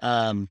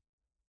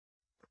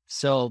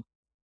 So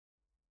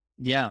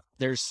yeah,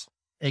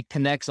 it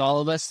connects all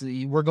of us.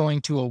 We're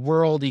going to a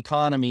world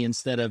economy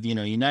instead of,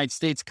 United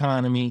States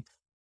economy.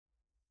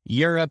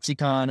 Europe's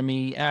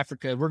economy,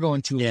 Africa, we're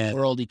going to a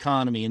world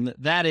economy, and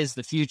that is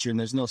the future, and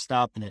there's no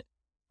stopping it.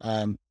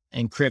 And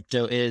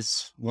crypto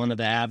is one of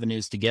the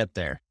avenues to get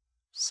there.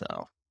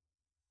 So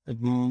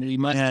we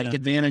must take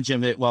advantage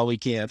of it while we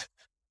can.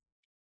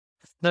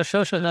 No,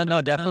 sure.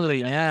 No, definitely.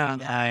 Yeah.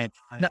 I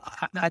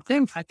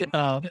think,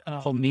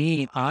 for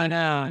me, I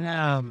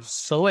am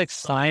so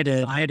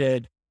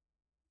excited,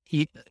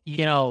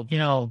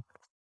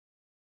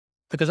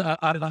 because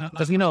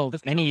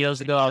many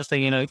years ago, I was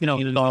saying,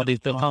 all these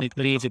big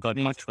companies, you got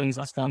much things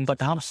and stuff,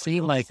 but I'm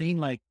seeing like,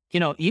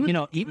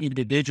 even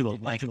individual,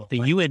 like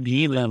the UND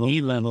level,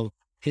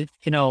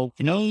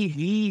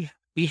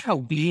 we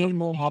have way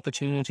more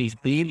opportunities,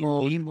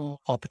 new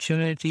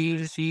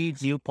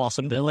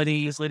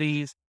possibilities.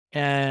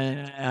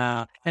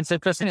 And so,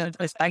 Christina,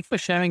 thanks for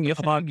sharing your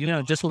about,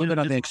 just a little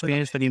bit of the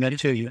experience that you met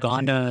to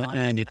Uganda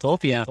and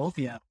Ethiopia,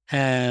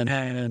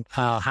 and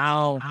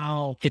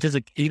how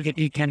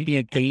it can be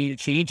a game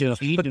changer.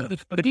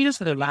 But you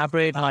just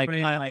elaborate, like,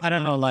 I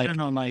don't know,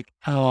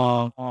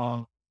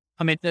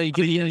 I mean,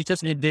 you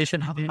just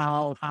envision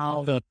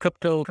how the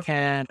crypto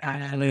can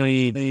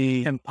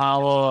actually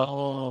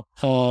empower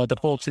the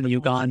folks in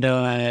Uganda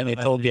and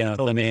Ethiopia.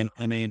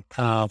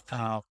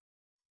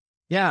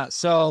 Yeah.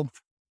 So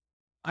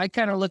I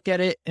kind of look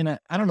at it, and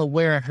I don't know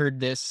where I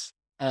heard this,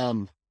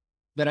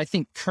 but I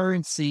think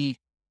currency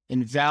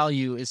and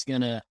value is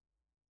going to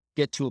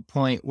get to a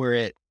point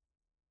where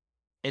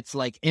it's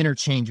like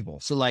interchangeable.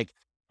 So like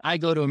I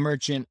go to a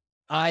merchant,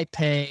 I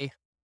pay,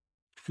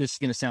 this is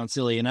going to sound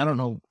silly, and I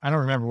don't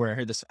remember where I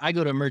heard this. I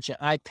go to a merchant,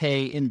 I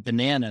pay in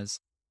bananas,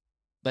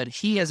 but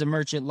he as a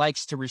merchant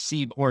likes to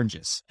receive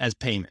oranges as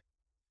payment.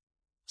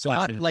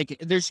 So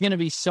there's going to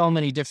be so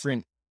many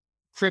different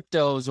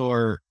cryptos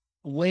or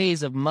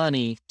ways of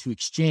money to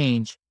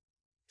exchange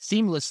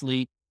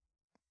seamlessly,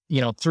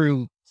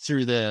 through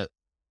the,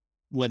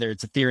 whether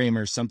it's Ethereum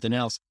or something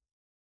else.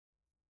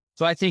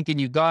 So I think in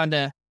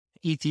Uganda,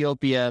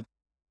 Ethiopia,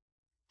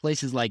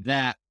 places like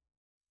that,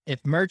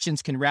 if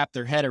merchants can wrap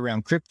their head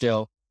around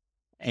crypto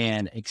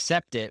and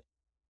accept it,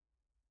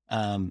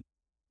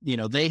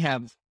 they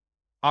have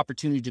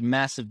opportunity to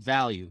massive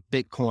value,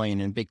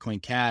 Bitcoin and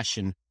Bitcoin Cash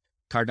and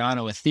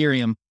Cardano,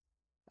 Ethereum,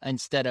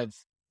 instead of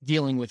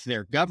dealing with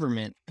their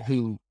government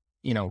who,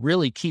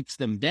 really keeps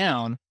them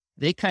down.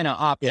 They kind of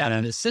opt out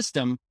of the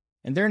system,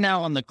 and they're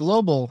now on the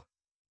global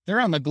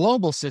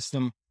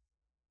system,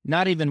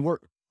 not even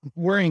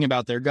worrying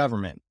about their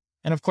government.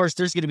 And of course,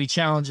 there's going to be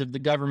challenge of the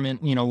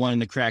government, wanting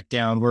to crack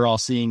down. We're all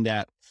seeing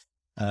that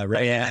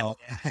right now.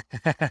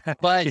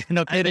 But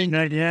no kidding,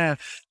 yeah,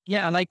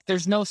 like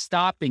there's no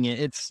stopping it.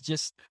 It's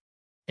just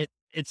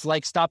it's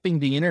like stopping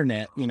the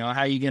internet.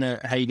 How are you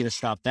gonna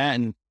stop that?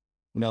 And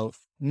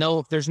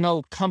there's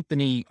no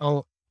company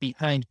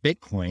behind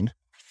Bitcoin.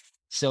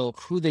 So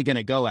who are they going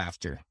to go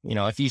after?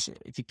 If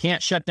you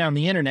can't shut down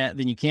the internet,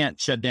 then you can't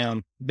shut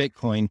down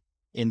Bitcoin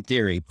in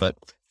theory. But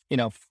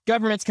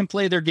governments can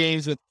play their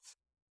games with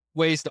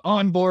ways to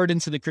onboard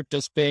into the crypto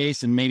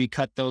space and maybe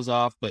cut those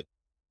off. But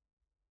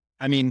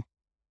I mean,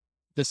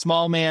 the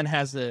small man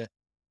has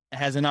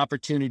an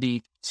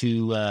opportunity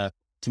to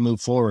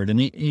move forward.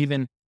 And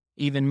even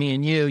me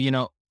and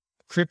you,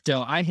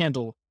 crypto, I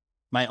handle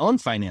my own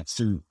finance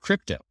through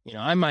crypto.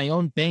 I'm my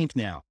own bank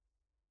now.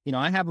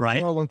 I have a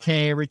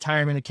 401k,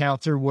 retirement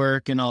account through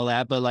work and all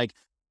that, but like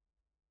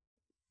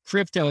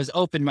crypto has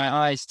opened my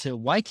eyes to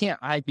why can't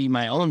I be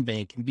my own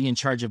bank and be in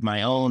charge of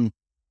my own,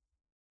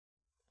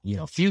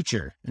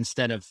 future,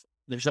 instead of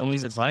there's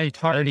always a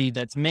party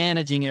that's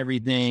managing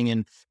everything,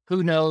 and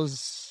who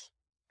knows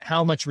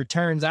how much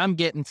returns I'm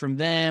getting from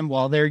them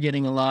while they're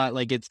getting a lot.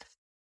 Like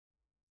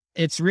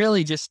it's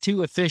really just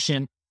too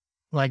efficient,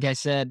 like I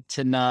said,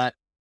 to not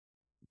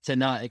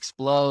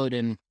explode,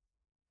 and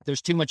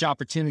there's too much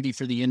opportunity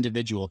for the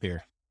individual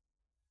here.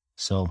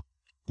 So,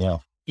 yeah.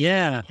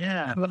 Yeah.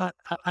 But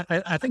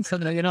I think so.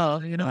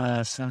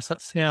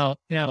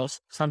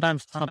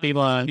 Sometimes some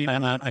people I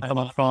come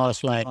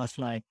across like,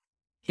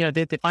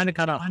 they find it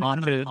kind of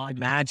hard to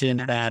imagine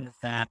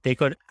that they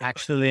could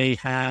actually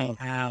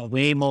have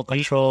way more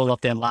control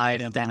of their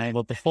life than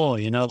ever before.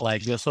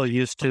 Like you're so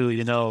used to,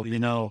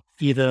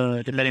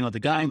 either depending on the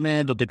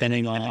government or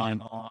depending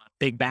on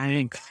big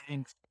banks,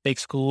 big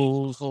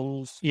schools,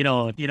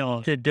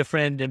 the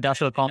different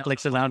industrial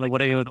complexes around, like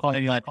whatever you're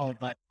calling it,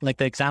 like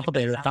the example,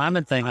 the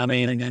retirement thing.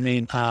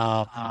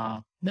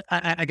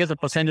 I guess the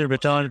percentage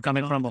return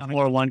coming from a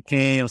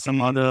 401k or some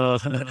other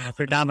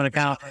retirement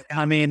account. It's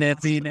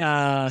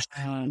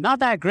not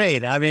that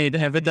great.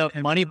 With the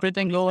money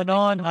printing going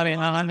on,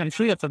 I'm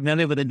sure you're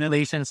familiar with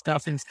inflation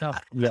stuff.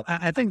 Yep.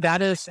 I think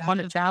that is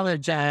one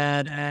challenge.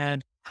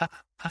 But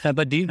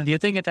do you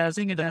think it has?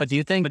 But do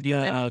you think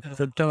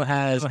crypto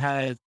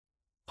has,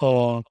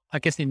 or I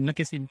guess in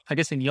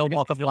your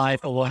walk of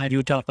life, or in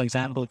Utah, for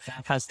example,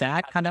 has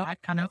that kind of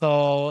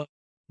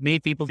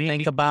made people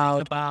think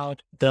about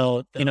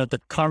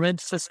the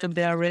current system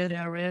they're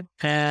in,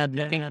 and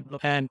looking at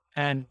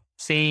and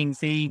seeing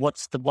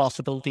what's the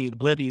possibility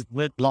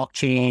with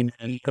blockchain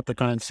and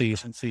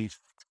cryptocurrencies.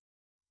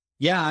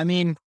 Yeah,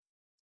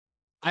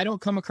 I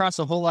don't come across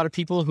a whole lot of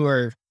people who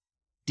are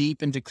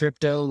deep into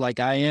crypto like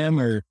I am,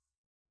 or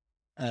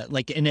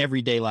like in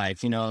everyday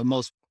life.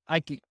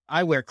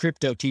 I wear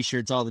crypto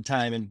t-shirts all the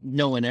time and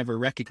no one ever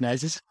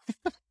recognizes.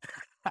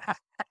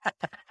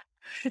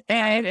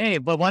 Hey,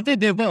 but one day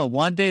they will.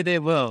 One day they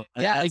will.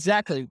 Yeah,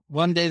 exactly.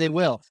 One day they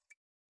will.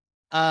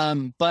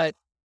 But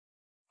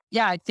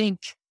yeah, I think,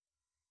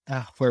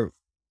 what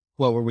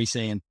were we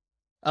saying?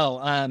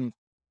 No,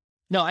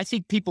 I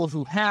think people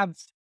who have,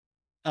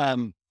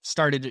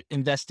 started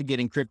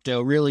investigating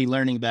crypto, really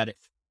learning about it,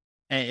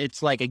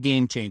 it's like a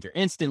game changer.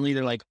 Instantly,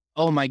 they're like,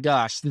 oh my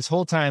gosh, this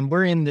whole time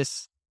we're in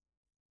this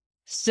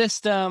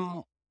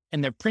system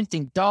and they're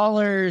printing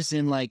dollars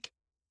and like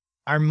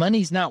our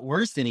money's not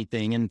worth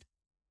anything. And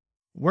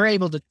we're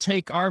able to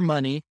take our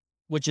money,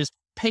 which is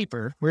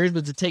paper, we're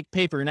able to take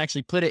paper and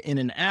actually put it in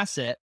an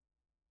asset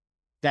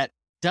that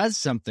does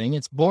something.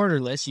 It's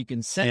borderless. You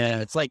can send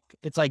it.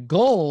 It's like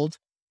gold,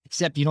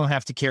 except you don't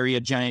have to carry a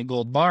giant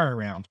gold bar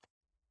around.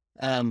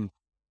 So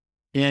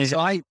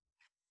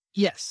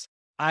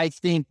I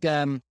think,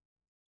 I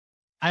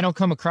don't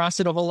come across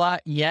it a whole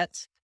lot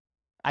yet.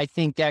 I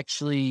think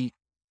actually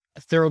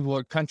third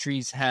world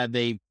countries have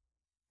a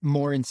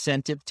more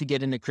incentive to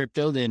get into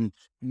crypto than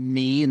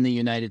me in the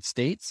United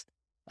States.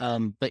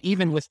 But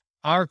even with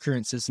our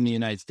current system in the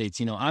United States,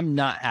 I'm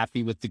not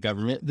happy with the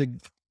government.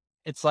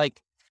 It's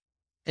like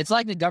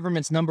the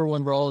government's number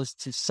one role is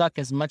to suck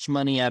as much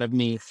money out of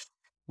me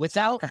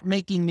without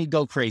making me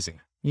go crazy.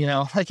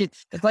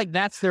 It's like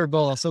that's their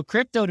goal. So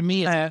crypto to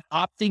me is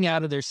opting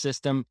out of their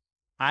system.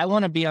 I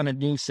want to be on a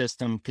new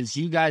system because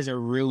you guys are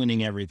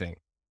ruining everything.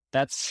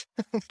 That's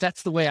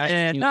the way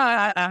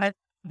I.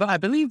 But I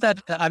believe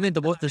that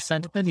the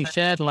sentiment you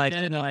shared,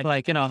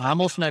 I'm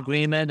also in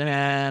agreement,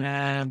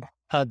 and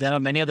there are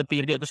many other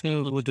people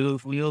who do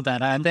feel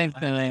that. I think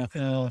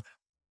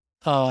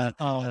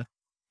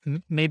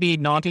maybe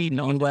not in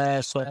the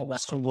US or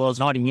Western world,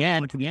 not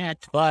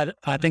yet, but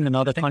I think in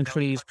other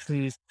countries,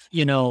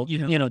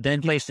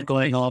 then places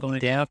going up,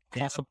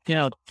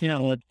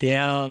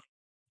 their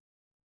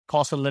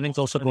cost of living is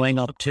also going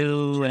up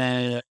too,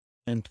 and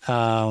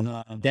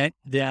what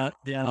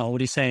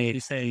do you say?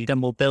 The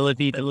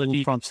mobility to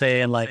move from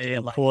say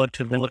poor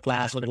to middle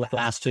class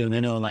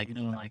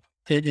to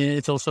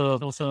it's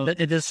also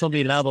it is so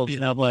many levels,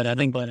 but I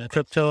think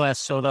crypto has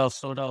sort of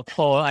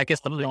or I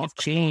guess the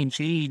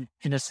blockchain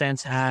in a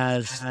sense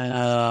has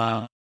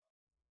I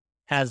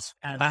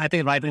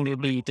think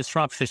really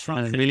disrupted a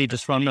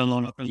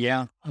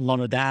lot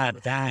of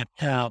that.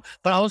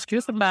 But I was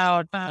curious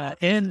about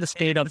in the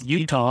state of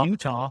Utah,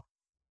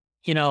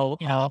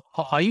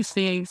 are you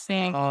seeing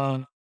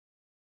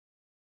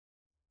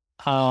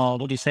what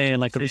do you say,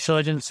 like a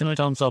resurgence in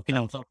terms of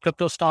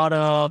crypto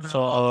startups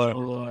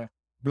or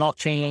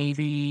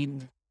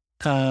blockchain?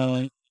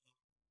 I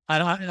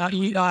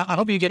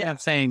hope you get what I'm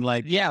saying.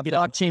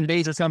 Blockchain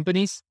based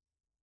companies.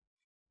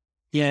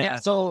 Yeah.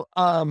 So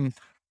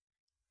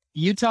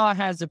Utah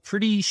has a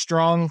pretty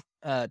strong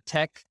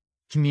tech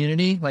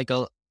community.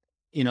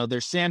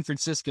 There's San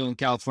Francisco and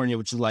California,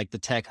 which is like the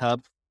tech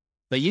hub.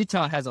 But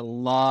Utah has a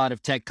lot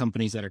of tech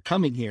companies that are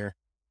coming here.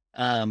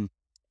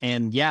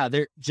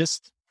 They're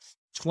just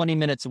 20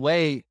 minutes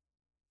away.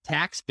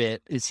 TaxBit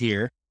is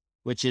here,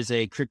 which is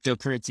a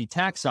cryptocurrency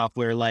tax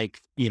software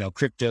like,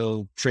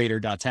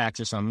 CryptoTrader.tax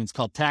or something. It's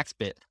called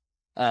TaxBit.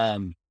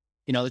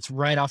 It's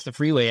right off the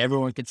freeway.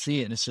 Everyone could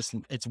see it. And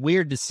it's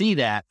weird to see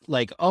that.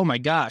 Like, oh my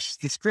gosh,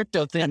 this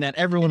crypto thing that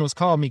everyone was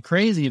calling me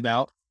crazy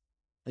about.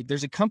 Like,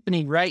 there's a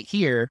company right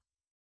here,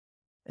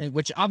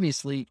 which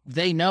obviously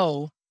they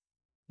know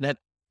that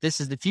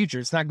this is the future.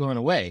 It's not going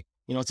away.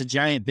 It's a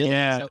giant building.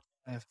 Yeah.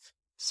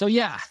 So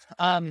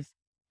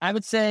I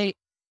would say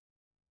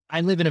I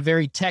live in a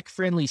very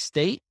tech-friendly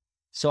state.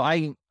 So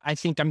I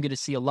think I'm going to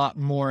see a lot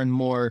more and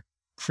more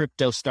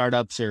crypto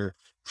startups or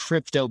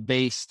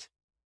crypto-based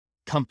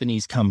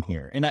companies come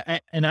here. And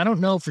I don't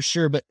know for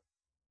sure, but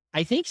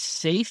I think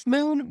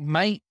SafeMoon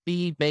might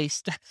be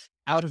based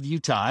out of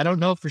Utah. I don't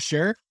know for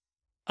sure.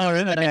 Oh,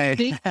 really? I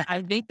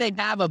think they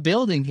have a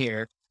building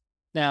here.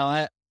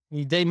 Now,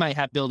 they might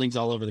have buildings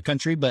all over the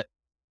country, but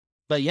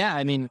yeah,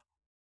 I mean,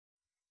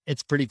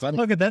 it's pretty funny.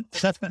 Look at that.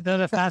 That's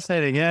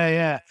fascinating.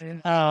 Yeah.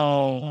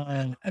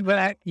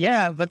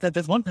 But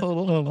there's one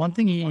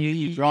thing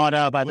you brought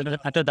up. I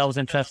thought that was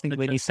interesting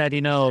when you said,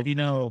 people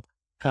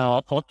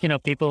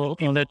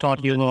they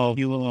thought you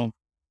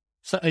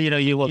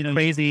were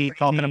crazy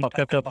talking about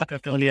crypto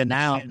earlier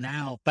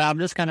now. But I'm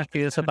just kind of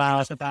curious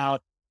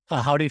about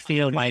how do you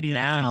feel right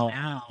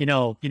now?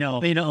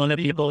 Only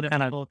people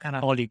kind of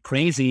call you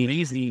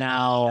crazy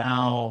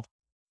now.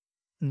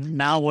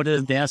 What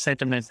is their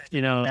sentiment?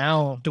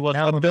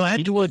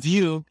 Towards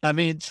you. I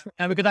mean,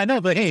 because I know,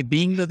 but hey,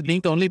 being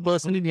the only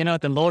person,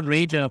 the Lord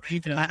Ranger,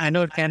 I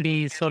know it can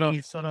be sort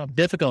of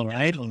difficult,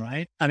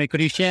 right? I mean,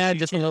 could you share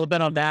just a little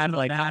bit on that,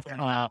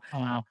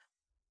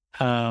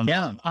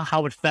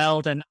 how it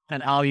felt and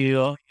how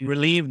you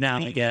relieved now?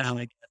 I guess.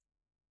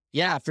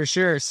 Yeah, for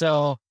sure.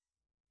 So,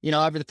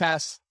 over the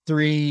past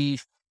 3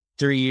 to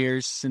 3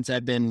 years since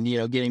I've been,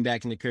 getting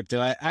back into crypto.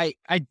 I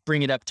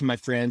bring it up to my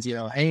friends,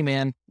 hey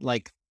man,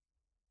 like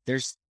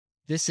this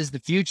is the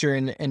future,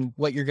 and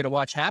what you're going to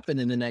watch happen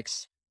in the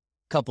next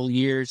couple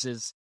years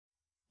is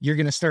you're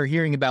going to start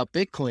hearing about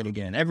Bitcoin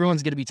again.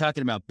 Everyone's going to be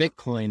talking about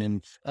Bitcoin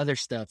and other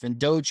stuff and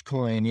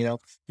Dogecoin.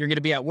 You're going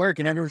to be at work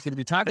and everyone's going to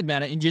be talking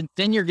about it. And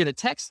then you're going to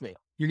text me.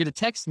 You're going to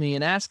text me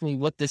and ask me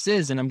what this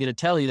is. And I'm going to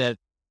tell you that,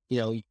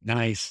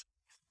 Nice.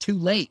 too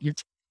late.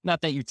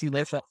 Not that you're too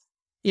late, but,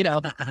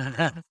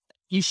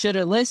 you should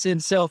have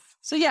listened. So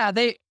yeah,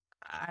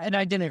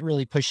 I didn't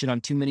really push it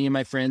on too many of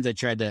my friends. I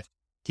tried to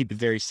keep it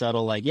very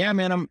subtle. Like, yeah,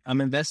 man,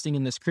 I'm investing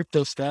in this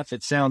crypto stuff.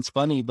 It sounds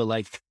funny, but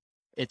like,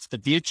 it's the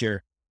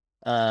future.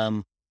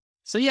 So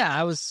yeah,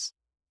 I was,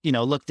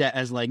 looked at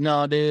as like,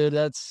 no, dude,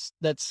 that's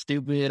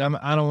stupid.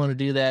 I don't want to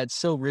do that. It's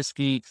so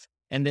risky.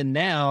 And then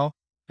now,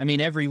 I mean,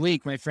 every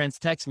week my friends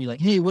text me like,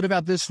 hey, what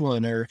about this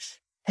one? Or,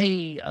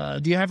 hey,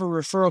 do you have a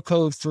referral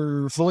code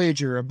for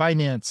Voyager or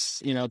Binance,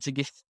 to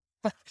get,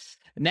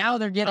 now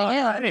they're getting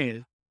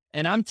it.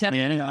 And I'm telling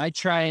you, I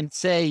try and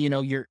say,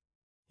 you're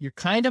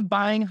kind of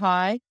buying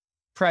high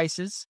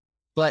prices,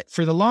 but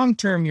for the long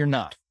term, you're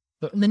not.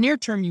 But in the near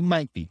term, you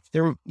might be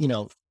there,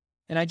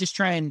 and I just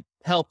try and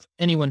help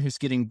anyone who's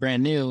getting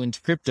brand new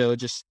into crypto.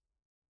 Just,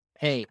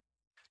 hey,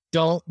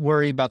 don't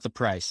worry about the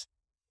price.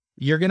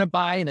 You're going to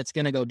buy and it's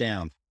going to go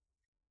down.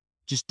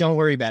 Just don't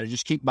worry about it.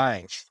 Just keep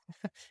buying.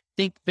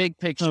 Think big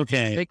picture,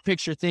 big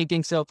picture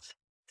thinking. So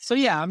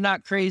yeah, I'm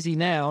not crazy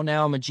now.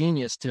 Now I'm a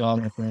genius to all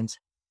my friends.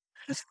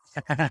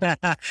 but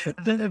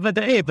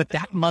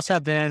that must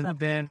have been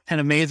an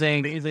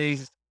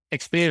amazing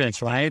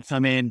experience, right? I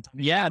mean,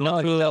 yeah, no,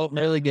 it felt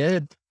really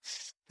good.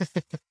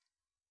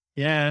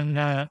 Yeah,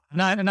 no,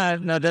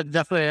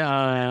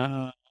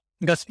 definitely.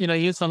 Because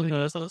you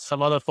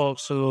some other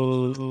folks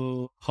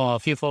a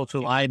few folks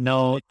who I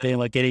know, they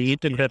were getting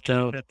into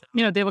crypto.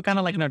 They were kind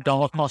of like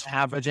dollar cost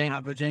averaging.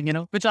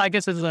 Which I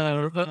guess is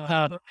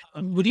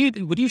would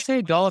you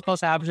say dollar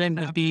cost averaging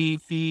would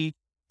be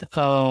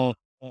the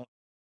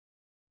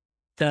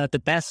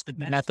best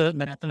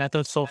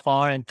method so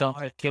far in terms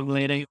of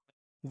accumulating?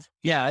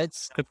 Yeah,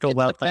 it's crypto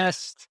wealth.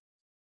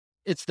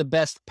 It's the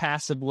best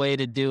passive way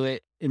to do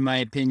it, in my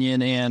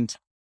opinion, and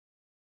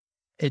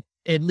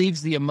it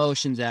leaves the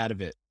emotions out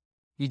of it.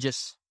 You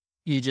just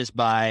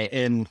buy,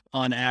 and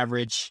on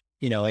average,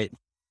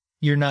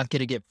 you're not going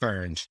to get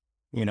burned.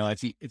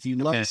 If you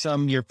lump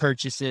sum your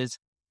purchases,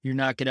 you're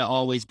not going to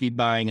always be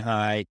buying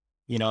high.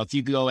 If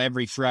you go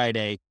every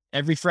Friday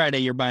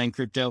you're buying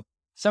crypto.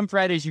 Some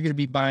Fridays you're going to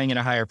be buying at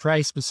a higher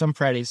price, but some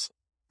Fridays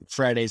it's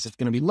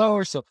going to be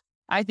lower. So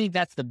I think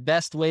that's the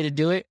best way to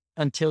do it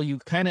until you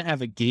kind of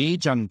have a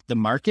gauge on the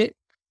market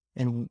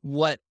and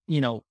what,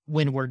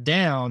 when we're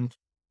down,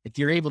 if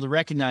you're able to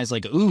recognize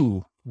like,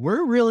 ooh,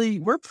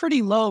 we're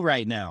pretty low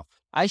right now.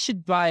 I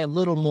should buy a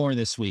little more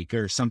this week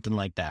or something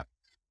like that.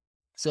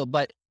 So,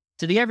 but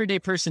to the everyday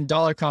person,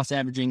 dollar cost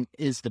averaging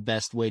is the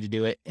best way to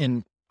do it.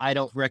 And I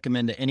don't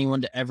recommend to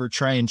anyone to ever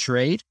try and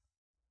trade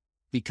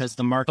because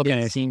the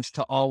market seems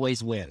to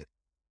always win.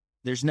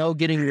 There's no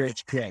getting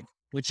rich quick,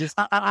 which is...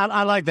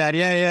 I like that.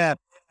 Yeah.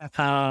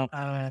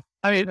 I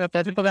mean,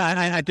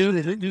 I do a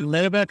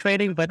little bit of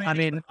trading, but I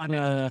mean,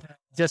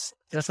 just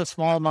a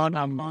small amount.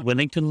 I'm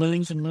willing to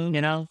lose, So,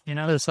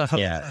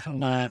 yeah.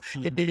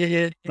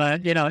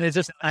 But it's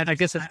just, I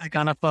guess it's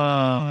kind of,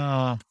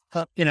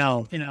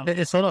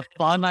 it's sort of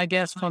fun, I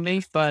guess, for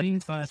me. But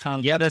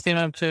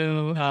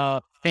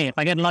hey, if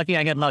I get lucky,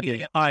 I get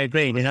lucky. All right,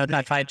 great.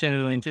 I try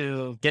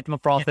to get my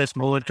profits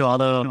moved to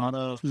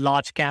other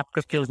large cap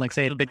cryptos, like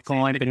say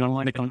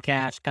Bitcoin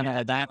Cash, kind of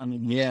like that. I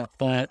mean, yeah.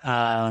 But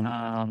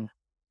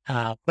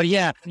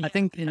yeah, I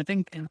think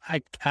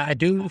I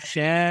do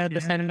share the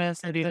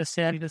sentiments that you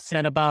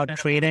said about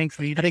trading.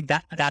 I think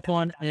that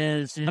one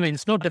is, I mean,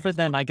 it's no different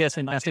than, I guess,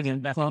 investing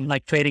in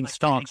like trading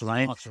stocks,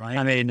 right?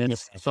 I mean,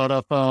 it's sort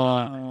of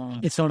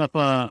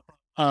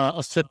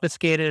a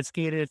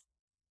sophisticated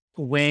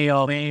way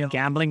of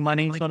gambling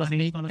money, sort of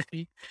speak.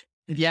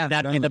 Yeah,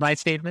 that in the right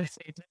statement.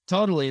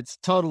 Totally, it's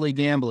totally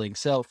gambling.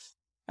 So,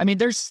 I mean,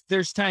 there's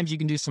times you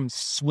can do some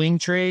swing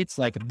trades,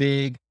 like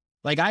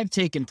I've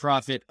taken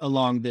profit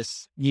along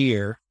this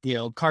year.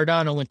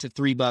 Cardano went to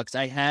 $3.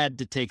 I had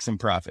to take some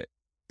profit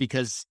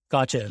because,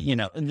 gotcha.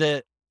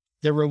 The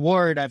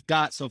reward I've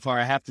got so far,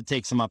 I have to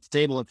take some off the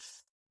table.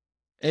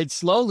 And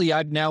slowly,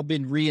 I've now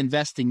been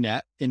reinvesting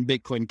that in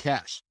Bitcoin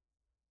Cash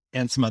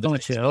and some other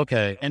things.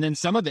 Okay. And then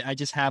some of it I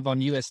just have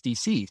on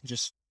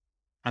USDC.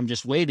 I'm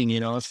just waiting.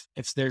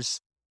 If there's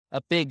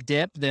a big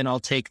dip, then I'll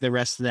take the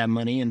rest of that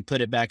money and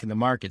put it back in the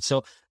market.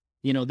 So,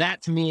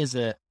 that to me is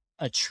a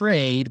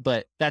trade,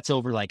 but that's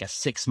over like a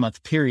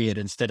 6-month period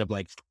instead of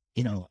like,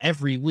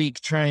 every week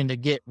trying to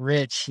get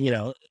rich.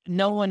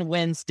 No one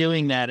wins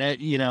doing that,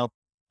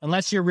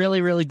 unless you're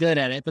really, really good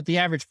at it. But the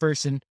average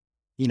person,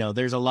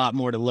 there's a lot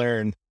more to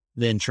learn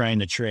than trying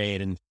to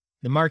trade, and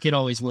the market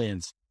always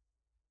wins.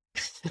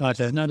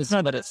 Gotcha. No, it's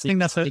not. But I think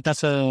that's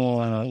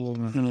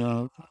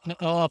a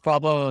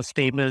proper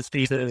statement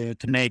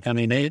to make. I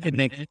mean, it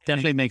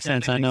definitely makes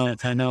sense. I know.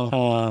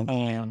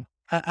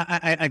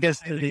 I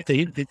guess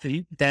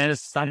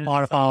there's some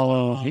part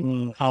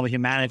of our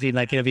humanity,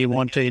 like if you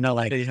want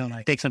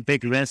to, take some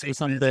big risks or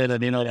something,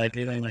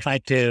 and try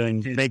to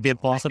and make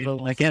it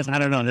possible. I guess I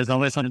don't know. There's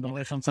always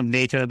some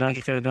nature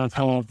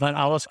that. But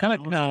I was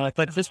kind of,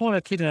 but just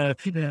want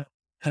to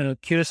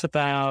curious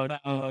about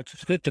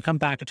to come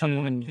back to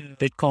talking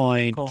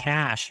Bitcoin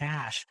Cash.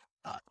 Have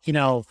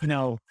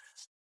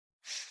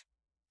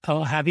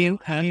you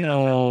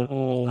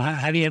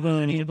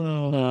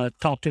ever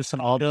talked to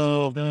some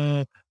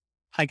other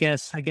crypto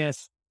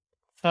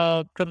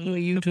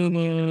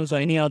YouTubers or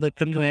any other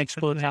crypto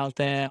experts out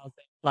there?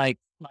 Like,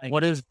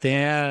 what is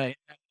their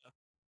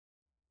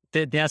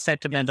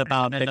sentiment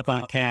about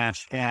Bitcoin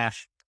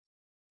Cash?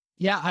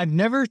 Yeah, I've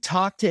never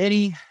talked to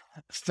any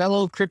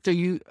fellow crypto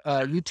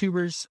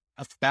YouTubers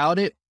about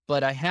it,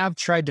 but I have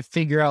tried to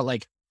figure out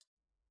like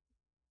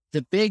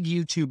the big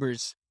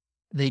YouTubers,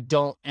 they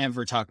don't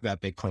ever talk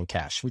about Bitcoin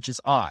Cash, which is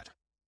odd.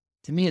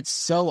 To me, it's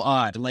so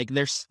odd. Like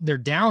they're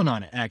down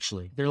on it,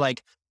 actually. They're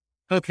like,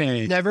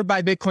 okay, never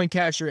buy Bitcoin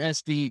Cash or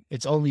SV.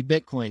 It's only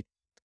Bitcoin,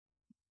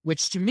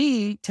 which to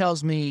me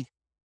tells me,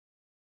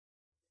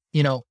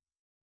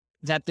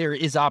 that there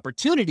is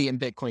opportunity in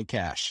Bitcoin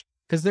Cash.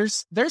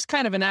 Because there's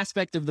kind of an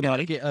aspect of the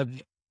market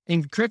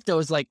in crypto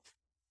is like,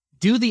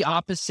 do the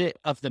opposite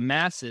of the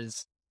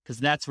masses, because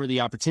that's where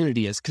the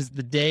opportunity is. Because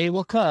the day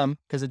will come,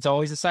 because it's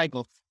always a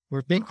cycle,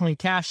 where Bitcoin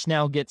Cash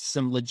now gets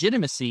some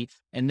legitimacy,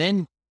 and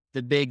then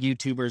the big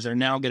YouTubers are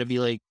now going to be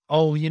like,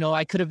 oh,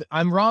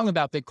 I'm wrong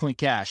about Bitcoin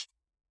Cash,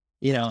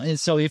 and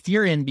so if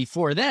you're in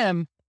before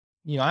them,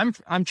 I'm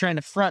trying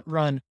to front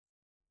run,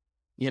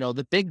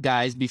 the big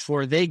guys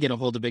before they get a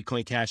hold of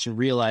Bitcoin Cash and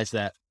realize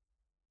that,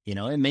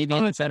 it may be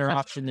a better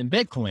option than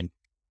Bitcoin.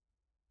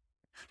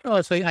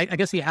 Oh, so I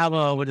guess you have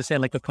a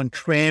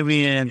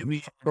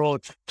contrarian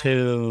approach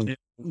to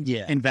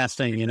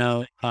investing,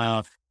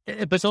 but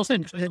it's also,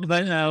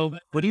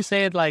 would you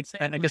say it like,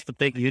 I guess the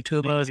big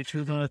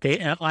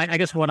YouTubers, I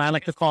guess what I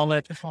like to call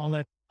it,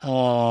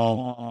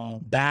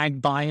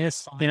 bag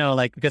bias,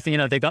 because,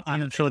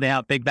 I'm sure they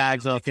have big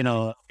bags of,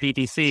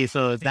 BTC.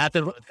 So that's,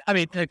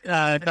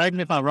 correct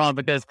me if I'm wrong,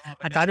 because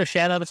I try to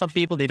share that with some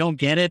people, they don't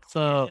get it.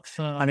 So,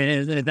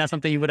 is that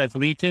something you would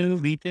agree to?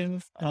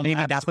 Maybe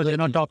that's what they're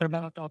not talking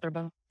about?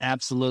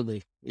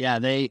 Absolutely. Yeah.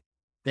 They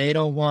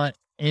don't want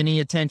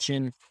any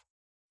attention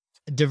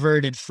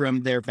diverted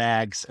from their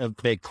bags of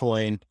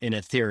Bitcoin and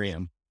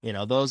Ethereum.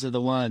 Those are the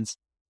ones.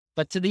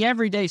 But to the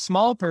everyday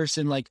small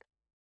person, like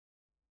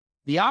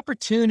the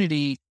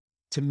opportunity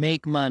to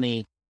make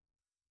money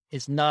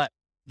is not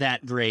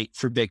that great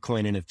for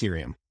Bitcoin and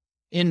Ethereum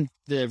in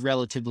the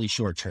relatively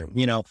short term.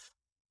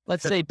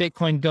 Let's say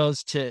Bitcoin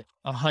goes to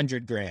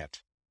 100 grand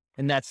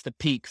and that's the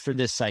peak for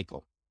this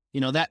cycle.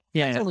 That's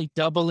only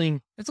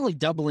doubling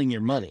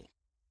your money.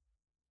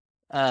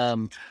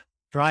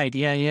 Right.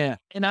 Yeah.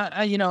 And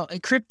in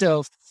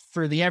crypto,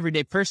 for the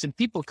everyday person,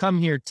 people come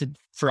here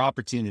for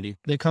opportunity.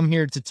 They come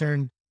here to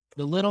turn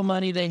the little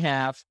money they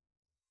have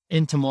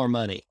into more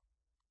money.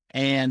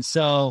 And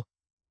so,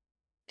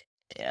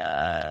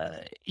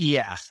 I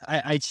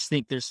just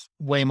think there's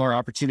way more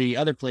opportunity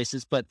other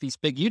places, but these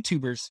big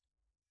YouTubers,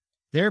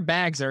 their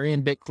bags are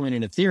in Bitcoin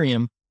and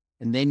Ethereum,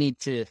 and they need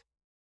to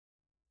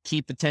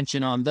keep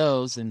attention on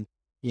those and,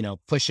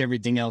 push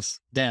everything else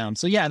down.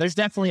 So yeah, there's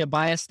definitely a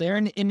bias there.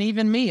 And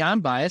even me,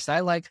 I'm biased.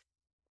 I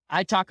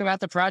talk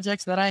about the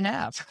projects that I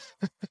have.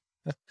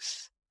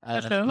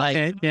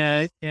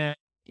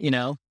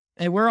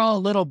 And we're all a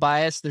little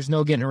biased. There's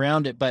no getting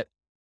around it, but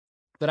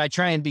I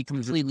try and be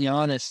completely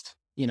honest,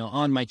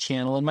 on my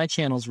channel, and my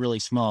channel's really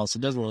small, so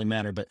it doesn't really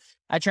matter, but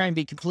I try and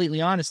be completely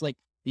honest. Like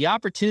the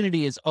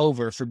opportunity is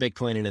over for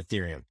Bitcoin and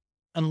Ethereum,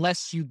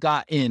 unless you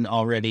got in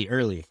already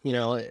early.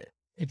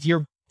 If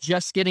you're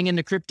just getting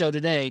into crypto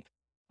today,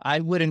 I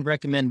wouldn't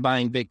recommend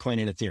buying Bitcoin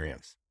and Ethereum.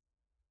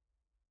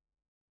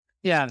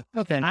 Yeah.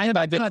 Okay. I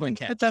buy Bitcoin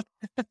Cash.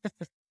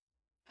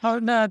 Oh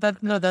no,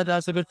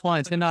 that's a good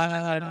point.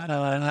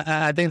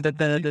 I think that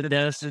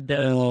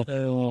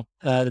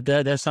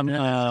there's some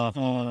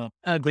a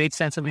great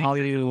sense of how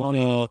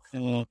you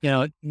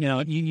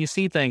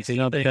see things,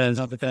 because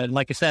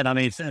like you said,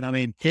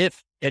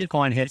 if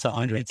Bitcoin hits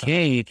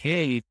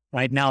 100K,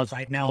 right now it's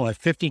at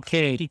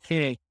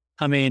 50K.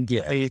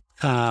 If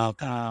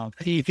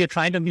you're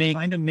trying to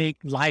make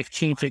life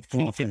changing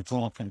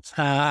profits,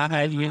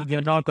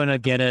 you're not going to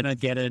get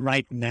it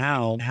right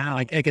now.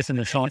 I guess in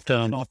the short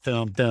term,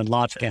 the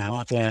large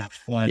cap.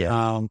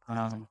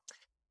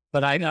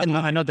 But I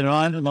know there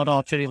are a lot of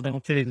opportunities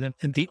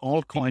in the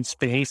altcoin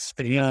space.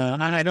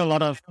 I know a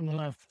lot of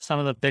some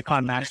of the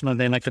Bitcoin maximum,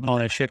 they like to call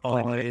it shit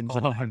coins.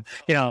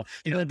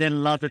 They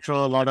love to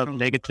throw a lot of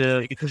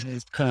negative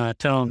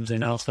terms,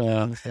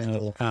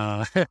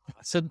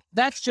 So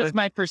that's just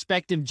my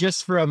perspective,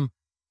 just from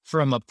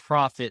a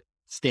profit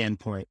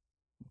standpoint.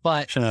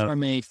 But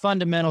from a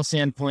fundamental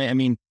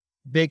standpoint,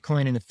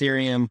 Bitcoin and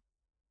Ethereum,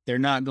 they're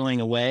not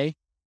going away.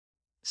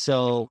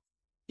 So,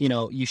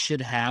 you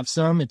should have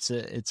some.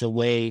 It's a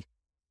way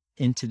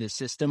into the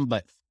system.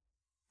 But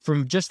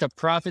from just a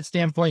profit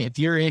standpoint,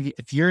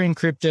 if you're in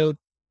crypto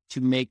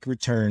to make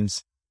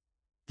returns,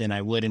 then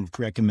I wouldn't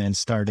recommend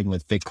starting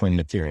with Bitcoin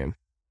and Ethereum.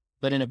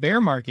 But in a bear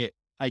market,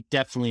 I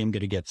definitely am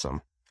going to get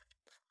some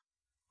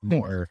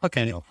more,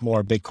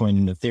 more Bitcoin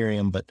and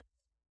Ethereum.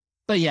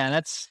 But yeah,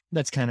 that's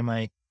kind of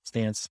my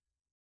stance.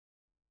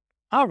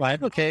 All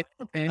right. Okay.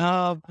 But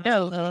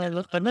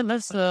then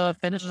let's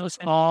finish this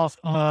off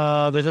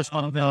with this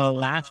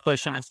last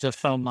question. It's just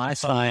from my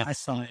side.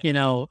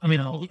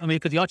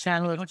 Because your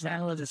channel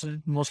is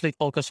mostly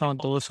focused on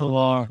those who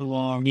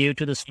are new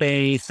to the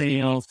space.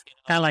 Kind of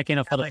like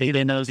for the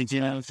beginners.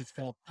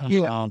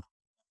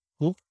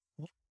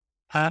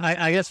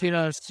 I guess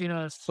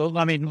So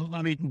one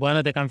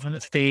of the come from the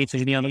states,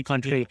 any other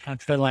country.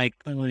 Like,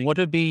 what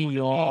would be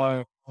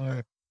your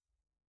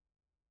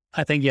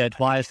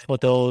advice for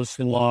those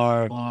who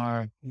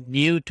are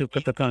new to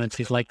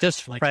cryptocurrencies, like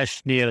just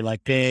fresh new,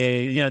 like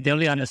they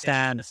only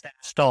understand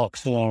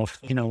stocks or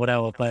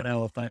whatever.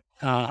 But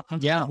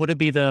would it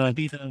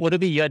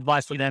be your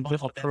advice for them to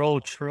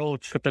approach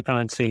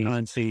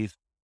cryptocurrencies?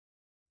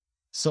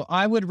 So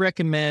I would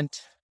recommend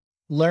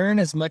learn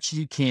as much as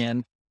you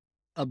can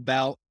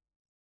about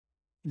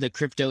the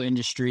crypto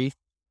industry,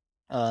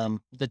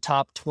 the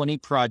top 20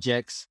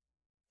 projects,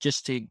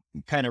 just to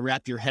kind of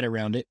wrap your head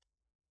around it.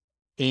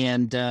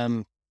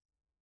 And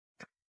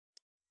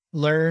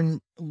learn,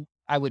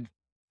 I would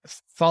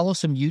follow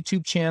some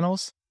YouTube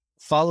channels,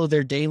 follow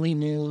their daily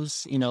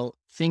news,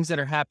 things that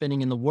are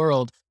happening in the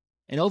world.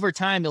 And over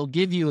time, it'll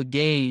give you a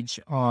gauge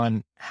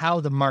on how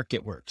the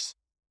market works,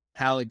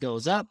 how it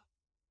goes up,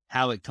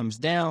 how it comes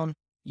down.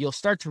 You'll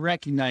start to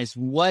recognize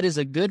what is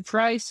a good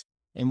price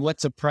and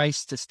what's a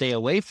price to stay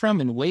away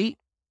from and wait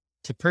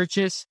to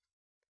purchase,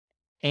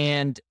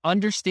 and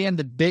understand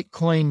the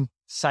Bitcoin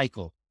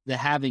cycle, the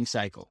halving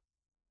cycle.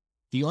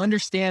 If you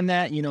understand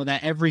that,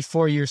 that every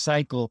 4-year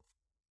cycle,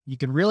 you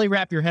can really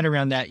wrap your head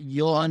around that.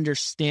 You'll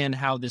understand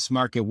how this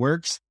market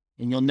works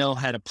and you'll know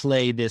how to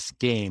play this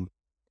game.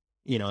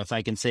 If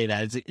I can say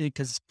that,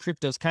 because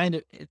crypto's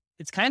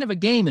it's kind of a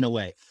game in a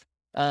way.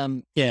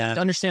 To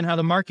understand how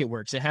the market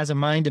works. It has a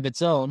mind of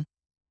its own.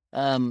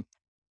 So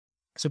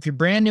if you're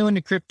brand new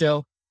into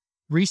crypto,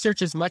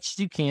 research as much as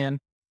you can.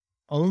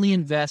 Only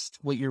invest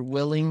what you're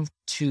willing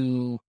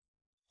to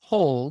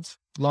hold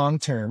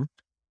long-term,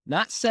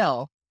 not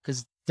sell.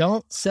 Because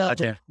don't sell,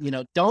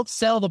 don't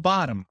sell the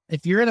bottom.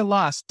 If you're at a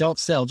loss, don't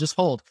sell, just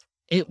hold.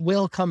 It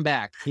will come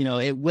back.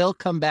 It will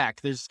come back.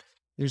 There's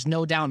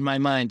no doubt in my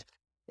mind.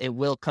 It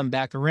will come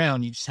back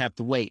around. You just have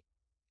to wait.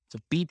 So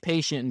be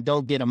patient and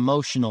don't get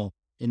emotional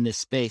in this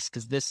space,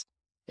 because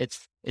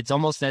it's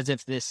almost as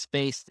if this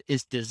space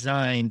is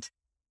designed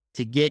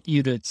to get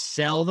you to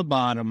sell the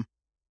bottom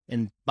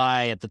and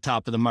buy at the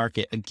top of the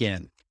market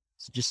again.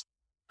 So just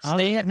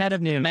stay ahead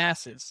of the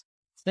masses.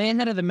 Stay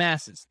ahead of the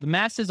masses. The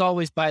masses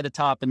always buy the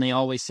top and they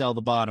always sell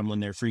the bottom when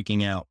they're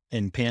freaking out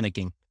and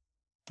panicking.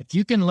 If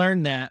you can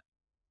learn that,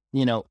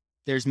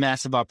 there's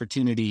massive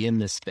opportunity in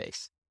this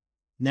space.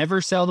 Never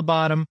sell the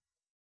bottom.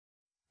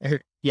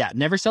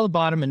 Never sell the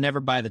bottom and never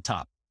buy the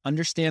top.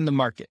 Understand the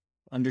market.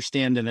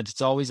 Understand that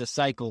it's always a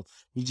cycle.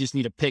 You just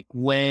need to pick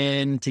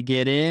when to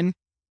get in.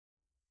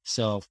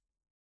 So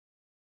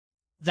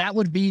that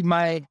would be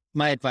my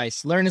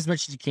advice. Learn as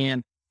much as you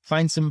can.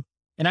 Find some.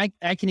 And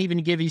I can even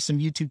give you some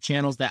YouTube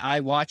channels that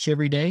I watch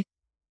every day.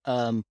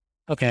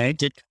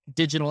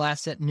 Digital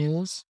Asset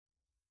News,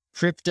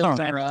 Crypto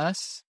for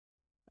Us,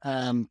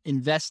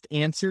 Invest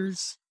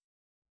Answers,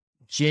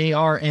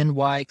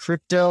 JRNY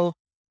Crypto.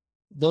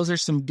 Those are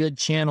some good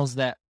channels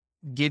that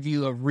give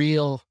you a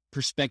real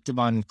perspective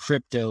on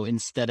crypto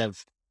instead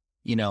of,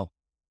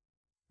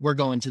 we're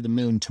going to the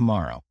moon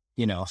tomorrow,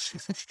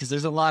 because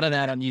there's a lot of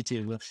that on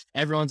YouTube.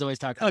 Everyone's always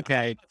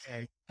talking.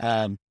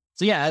 So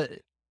yeah,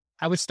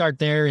 I would start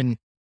there and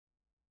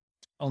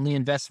only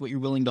invest what you're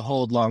willing to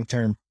hold long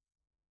term.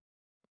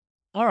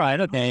 All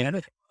right,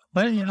 okay.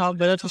 But I'm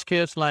just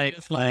curious, but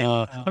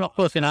of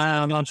course,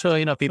 I'm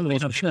sure people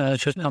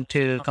should come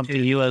to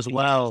you as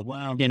well.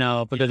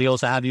 Because you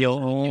also have your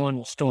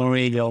own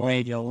story, your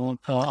own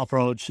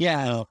approach.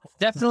 Yeah,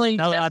 definitely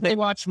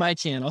watch my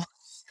channel.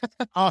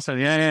 Awesome,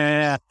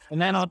 yeah.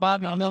 And then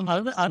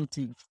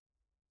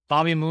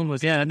Bobby Moon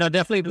was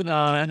definitely.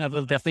 I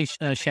will definitely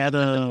share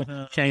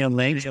your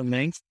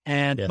links,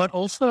 and but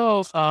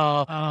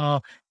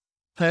also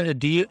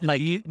do you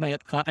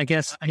I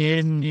guess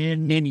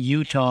in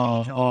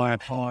Utah,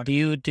 or do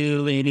you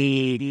do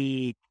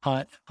any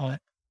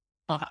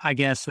I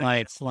guess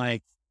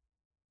like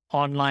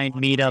online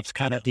meetups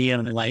kind of deal,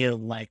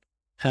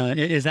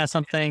 is that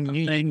something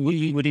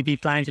would you be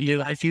planning to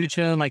do in the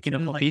future,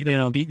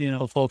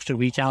 for folks to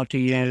reach out to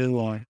you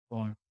or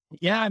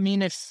yeah,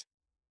 if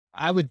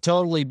I would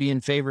totally be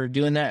in favor of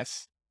doing that.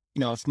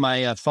 If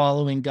my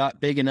following got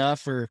big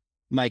enough, or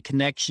my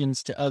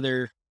connections to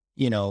other,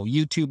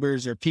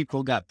 YouTubers or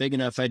people got big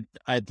enough,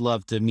 I'd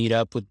love to meet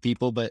up with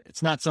people, but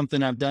it's not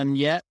something I've done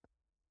yet.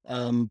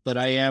 But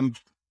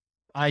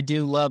I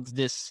do love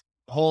this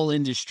whole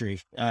industry.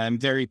 I'm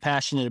very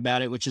passionate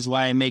about it, which is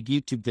why I make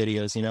YouTube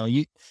videos.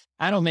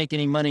 I don't make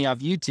any money off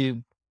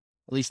YouTube,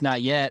 at least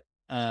not yet.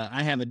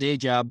 I have a day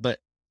job, but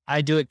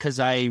I do it because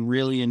I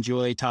really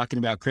enjoy talking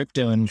about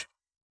crypto, and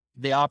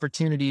the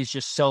opportunity is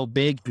just so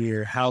big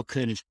here. How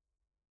could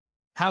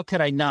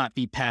I not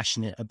be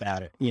passionate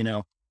about it?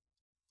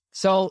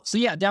 So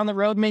yeah, down the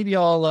road, maybe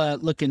I'll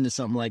look into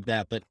something like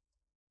that. But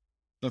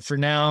for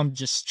now, I'm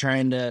just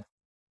trying to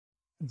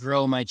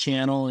grow my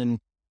channel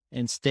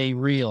and stay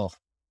real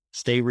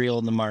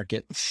in the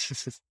market.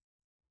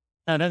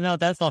 No,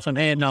 that's awesome.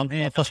 And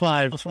that's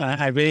why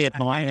I really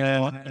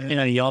admire,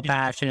 your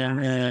passion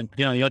and,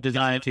 your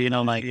desire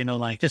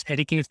to, just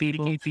educate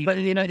people. But,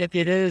 if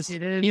it is,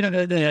 if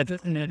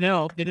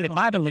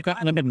I had to look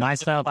at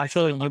myself, I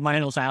feel like you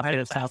might also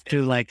have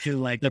to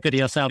look at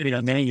yourself,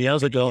 many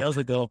years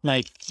ago,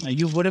 like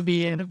you wouldn't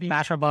be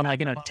passionate about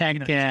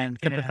tech and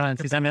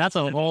cryptocurrencies. I mean, that's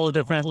a whole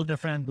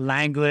different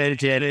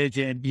language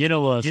and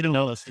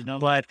universe,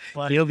 but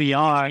here we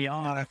are.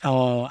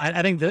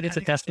 I think that it's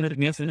a testament to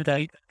me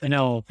that,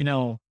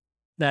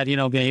 that,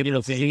 being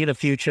able to see the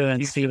future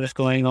and see what's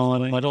going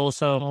on, but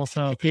also,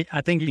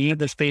 I think being in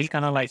the space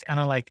kind of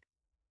like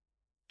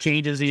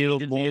changes you,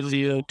 molds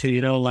you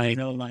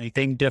to,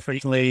 think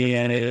differently,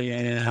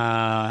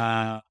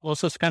 and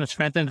also kind of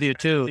strengthens you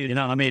too.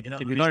 I mean, if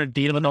you're going to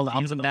deal with all the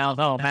ups and downs,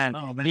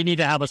 you need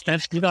to have a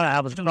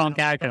strong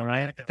character,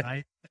 right?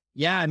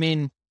 Yeah. I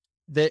mean,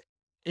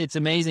 it's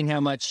amazing how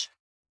much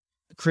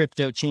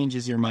crypto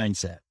changes your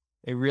mindset.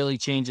 It really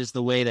changes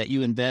the way that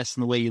you invest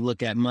and the way you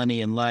look at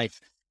money and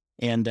life.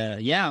 And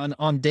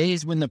on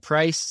days when the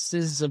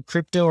prices of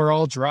crypto are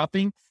all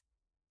dropping,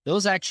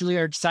 those actually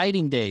are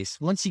exciting days.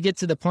 Once you get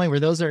to the point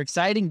where those are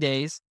exciting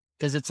days,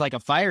 because it's like a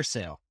fire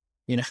sale,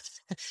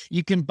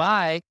 you can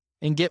buy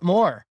and get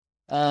more.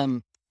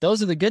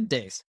 Those are the good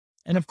days.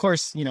 And of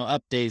course,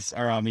 up days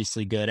are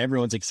obviously good.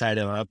 Everyone's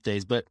excited on up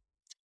days, but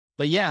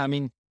yeah, I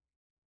mean,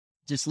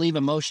 just leave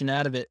emotion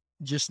out of it.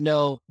 Just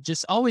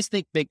always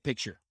think big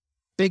picture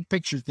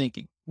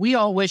thinking. We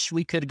all wish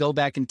we could go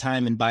back in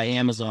time and buy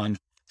Amazon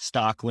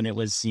stock when it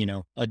was,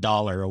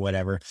 $1 or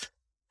whatever.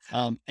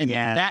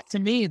 That to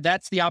me,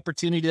 that's the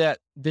opportunity that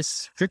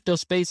this crypto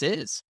space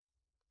is.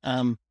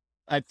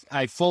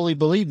 I fully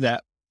believe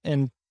that,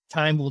 and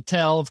time will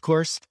tell, of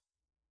course.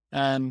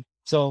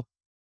 So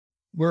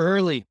we're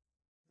early.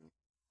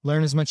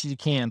 Learn as much as you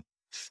can.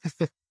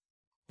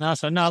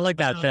 I like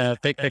that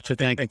big picture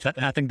thing.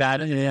 I think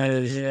that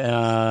is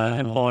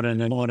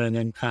important,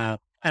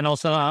 and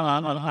also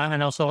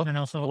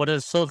what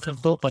is so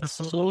simple but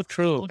so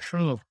true.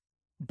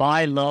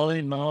 Buy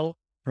low,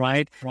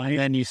 right?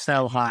 Then you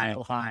sell high,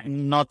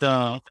 not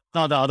the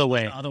other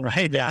way,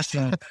 right? Yeah.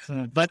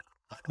 But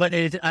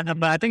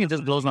I think it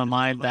just blows my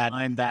mind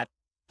that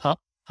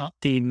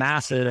the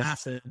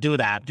masses do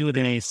that.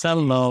 They sell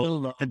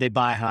low and they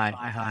buy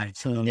high.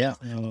 So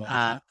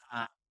Yeah.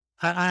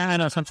 I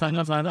know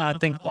sometimes I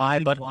think why,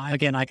 but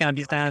again, I can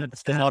understand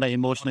it's not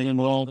emotionally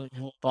involved.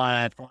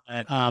 But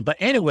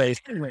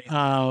anyways,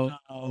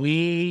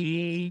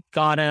 we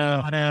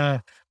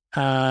gotta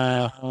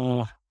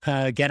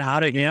get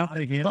out of here.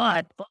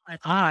 But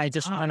I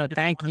just want to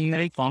thank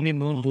you, Bobby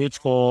Moon Boots,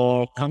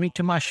 for coming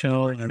to my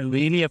show. I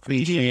really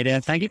appreciate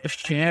it. Thank you for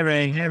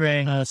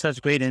sharing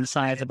such great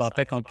insights about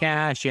Bitcoin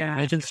Cash, your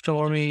origin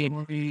story,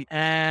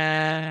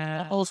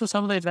 and also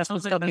some of the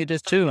investment stuff you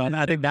did too. And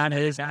I think that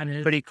is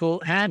pretty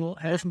cool. And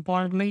most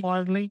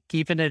importantly,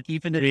 keeping it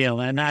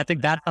real. And I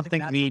think that's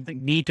something we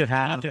need to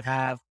have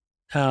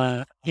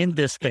in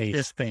this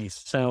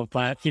space. So,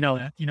 but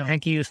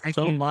thank you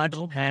so much,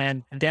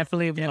 and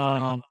definitely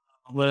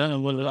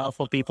we'll love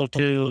for people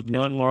to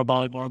learn more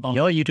about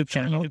your YouTube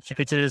channel,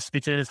 which is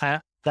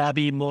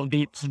Bobby Moon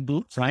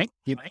Boots, right?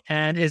 Yep.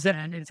 And is it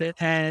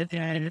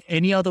and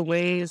any other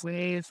ways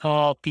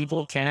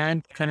people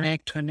can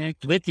connect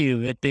with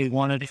you if they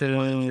wanted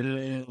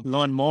to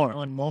learn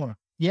more?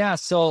 Yeah,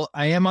 so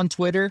I am on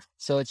Twitter.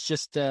 So it's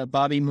just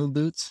Bobby Moon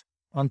Boots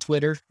on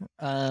Twitter.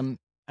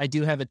 I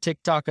do have a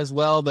TikTok as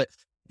well, but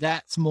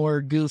that's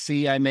more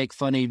goofy. I make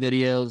funny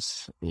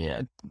videos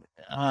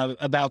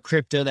about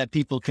crypto that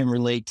people can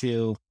relate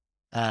to.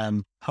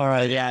 All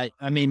right. Yeah.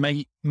 I mean,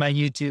 my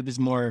YouTube is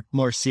more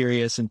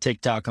serious, and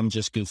TikTok, I'm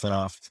just goofing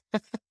off.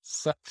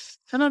 So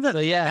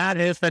yeah, that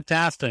is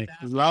fantastic.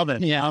 Love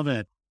it. Yeah. Love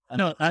it.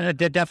 No, I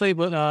definitely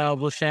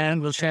we'll share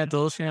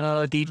those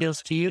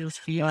details to you.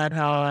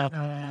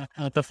 And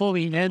before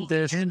we end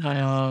this, do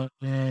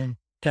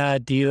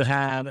you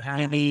have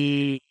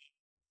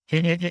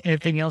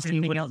anything else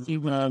you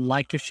would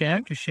like to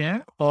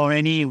share, or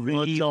any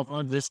words of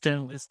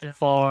wisdom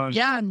for?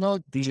 Yeah, no,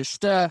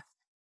 just I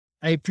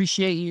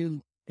appreciate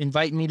you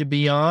inviting me to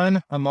be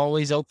on. I'm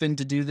always open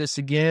to do this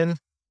again.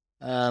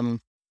 Yeah,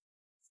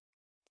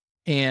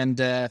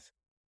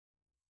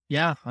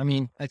 I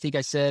mean, I think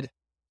I said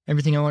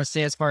everything I want to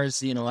say as far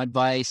as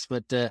advice,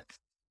 but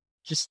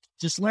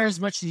just learn as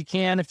much as you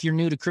can. If you're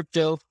new to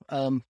crypto,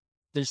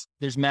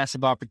 there's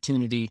massive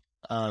opportunity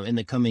in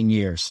the coming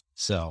years.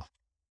 So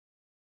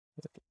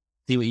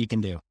see what you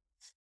can do.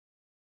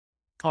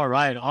 All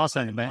right,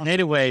 awesome. But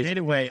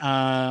anyway,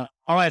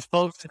 all right,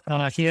 folks.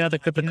 Here the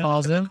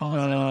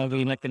cryptocosm,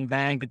 we like in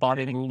bank,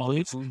 body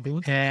boots,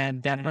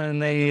 and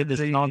definitely this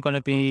is not going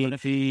to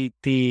be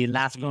the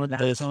last one.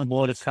 There's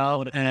more to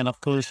come, and of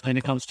course, when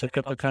it comes to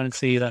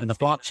cryptocurrency and the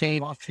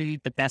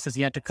blockchain, the best is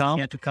yet to come.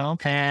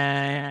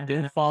 And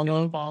do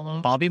follow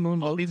Bobby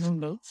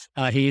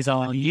Moonboats. He's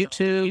on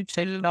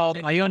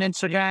YouTube. Are you on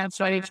Instagram?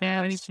 Sorry,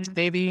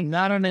 baby.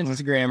 Not on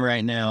Instagram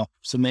right now,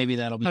 so maybe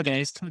that'll be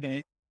Okay.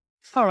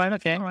 All right.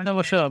 Okay. No,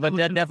 for sure. But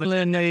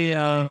definitely,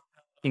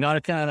 you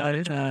gotta kind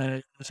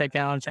of check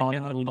out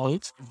on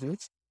boats.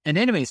 And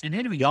anyways,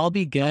 y'all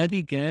be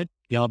good.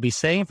 Y'all be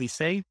safe.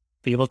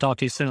 We will talk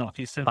to you soon.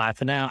 Bye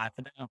for now.